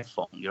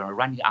iPhone, you're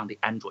running on the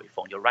Android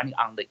phone, you're running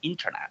on the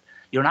internet.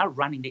 You're not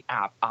running the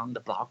app on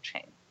the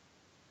blockchain.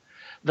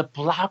 The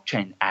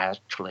blockchain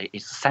actually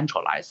is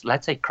centralized.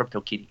 Let's say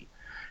CryptoKitty.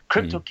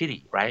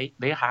 CryptoKitty, right?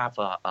 They have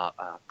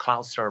a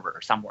cloud server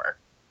somewhere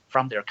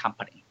from their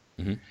company.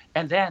 Mm-hmm.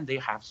 And then they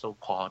have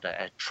so-called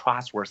a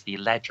trustworthy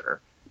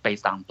ledger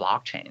based on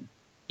blockchain,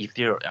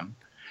 Ethereum.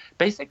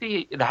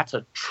 Basically, that's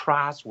a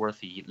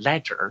trustworthy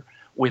ledger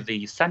with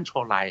the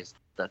centralized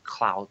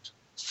cloud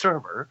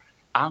server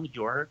on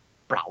your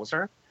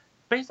browser.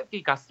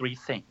 Basically, got three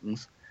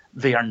things.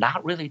 They are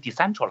not really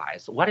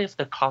decentralized. What if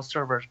the cloud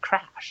server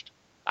crashed?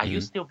 Are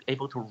you still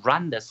able to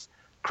run this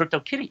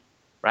CryptoKitty,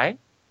 right?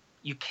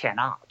 You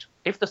cannot.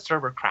 If the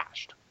server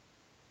crashed,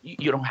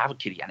 you don't have a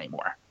kitty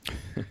anymore.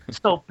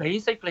 So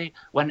basically,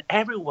 when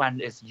everyone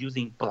is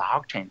using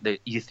blockchain, the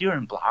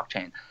Ethereum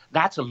blockchain,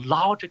 that's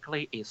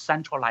logically a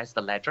centralized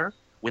ledger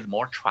with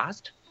more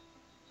trust.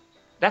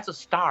 That's a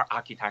star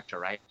architecture,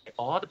 right?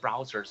 All the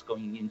browsers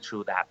going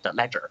into the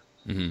ledger.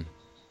 Mm-hmm.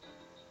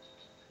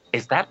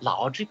 Is that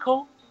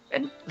logical?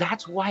 And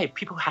that's why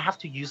people have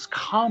to use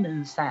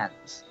common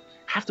sense,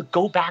 have to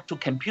go back to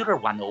computer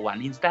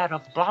 101 instead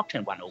of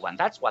blockchain 101.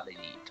 That's what they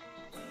need.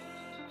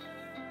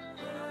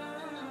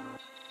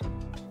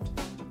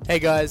 Hey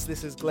guys,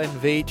 this is Glenn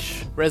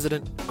Veach,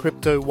 resident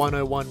Crypto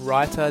 101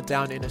 writer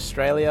down in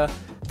Australia.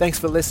 Thanks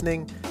for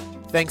listening,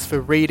 thanks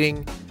for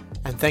reading,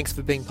 and thanks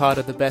for being part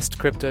of the best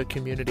crypto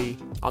community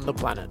on the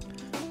planet.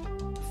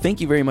 Thank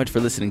you very much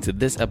for listening to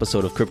this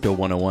episode of Crypto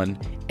 101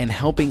 and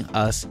helping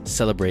us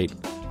celebrate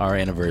our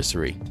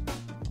anniversary.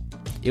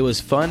 It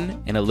was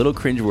fun and a little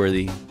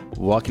cringeworthy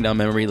walking down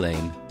memory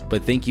lane,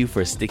 but thank you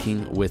for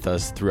sticking with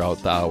us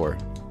throughout the hour.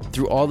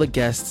 Through all the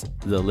guests,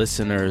 the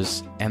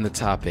listeners, and the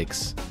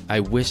topics, I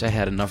wish I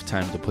had enough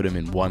time to put them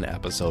in one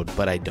episode,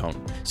 but I don't.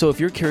 So if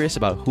you're curious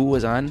about who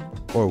was on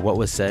or what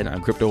was said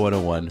on Crypto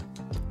 101,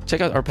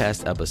 check out our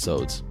past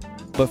episodes.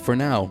 But for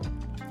now,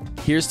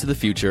 here's to the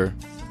future,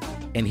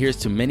 and here's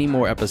to many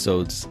more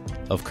episodes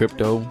of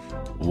Crypto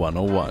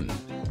 101.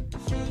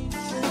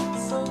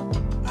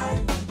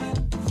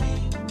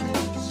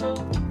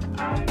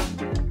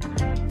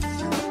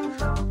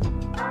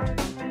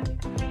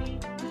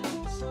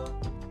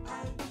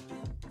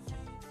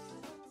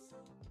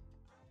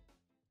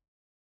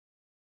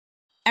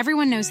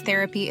 Everyone knows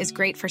therapy is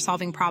great for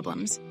solving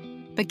problems,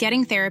 but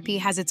getting therapy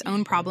has its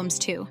own problems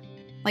too,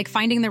 like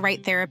finding the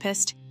right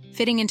therapist,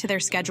 fitting into their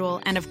schedule,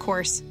 and of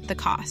course, the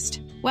cost.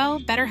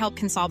 Well, BetterHelp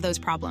can solve those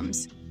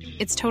problems.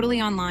 It's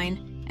totally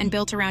online and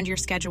built around your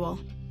schedule.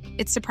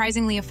 It's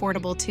surprisingly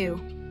affordable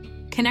too.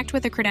 Connect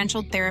with a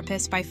credentialed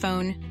therapist by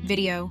phone,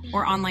 video,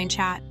 or online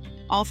chat,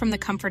 all from the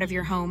comfort of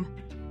your home.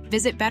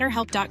 Visit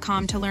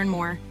BetterHelp.com to learn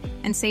more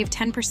and save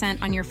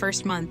 10% on your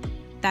first month.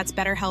 That's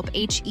BetterHelp,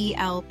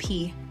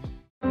 H-E-L-P.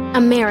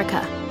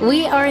 America.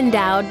 We are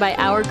endowed by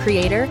our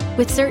Creator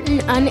with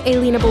certain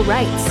unalienable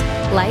rights: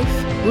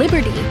 life,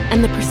 liberty,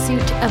 and the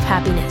pursuit of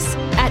happiness.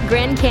 At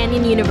Grand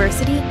Canyon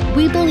University,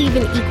 we believe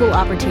in equal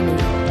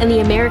opportunity, and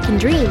the American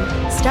dream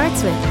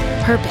starts with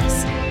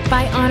purpose.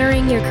 By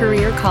honoring your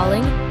career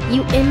calling,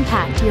 you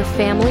impact your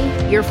family,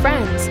 your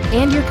friends,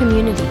 and your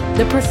community.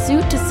 The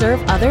pursuit to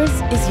serve others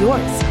is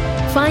yours.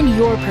 Find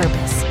your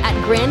purpose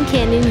at Grand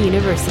Canyon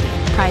University.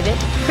 Private,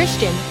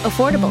 Christian,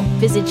 affordable.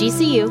 Visit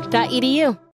gcu.edu.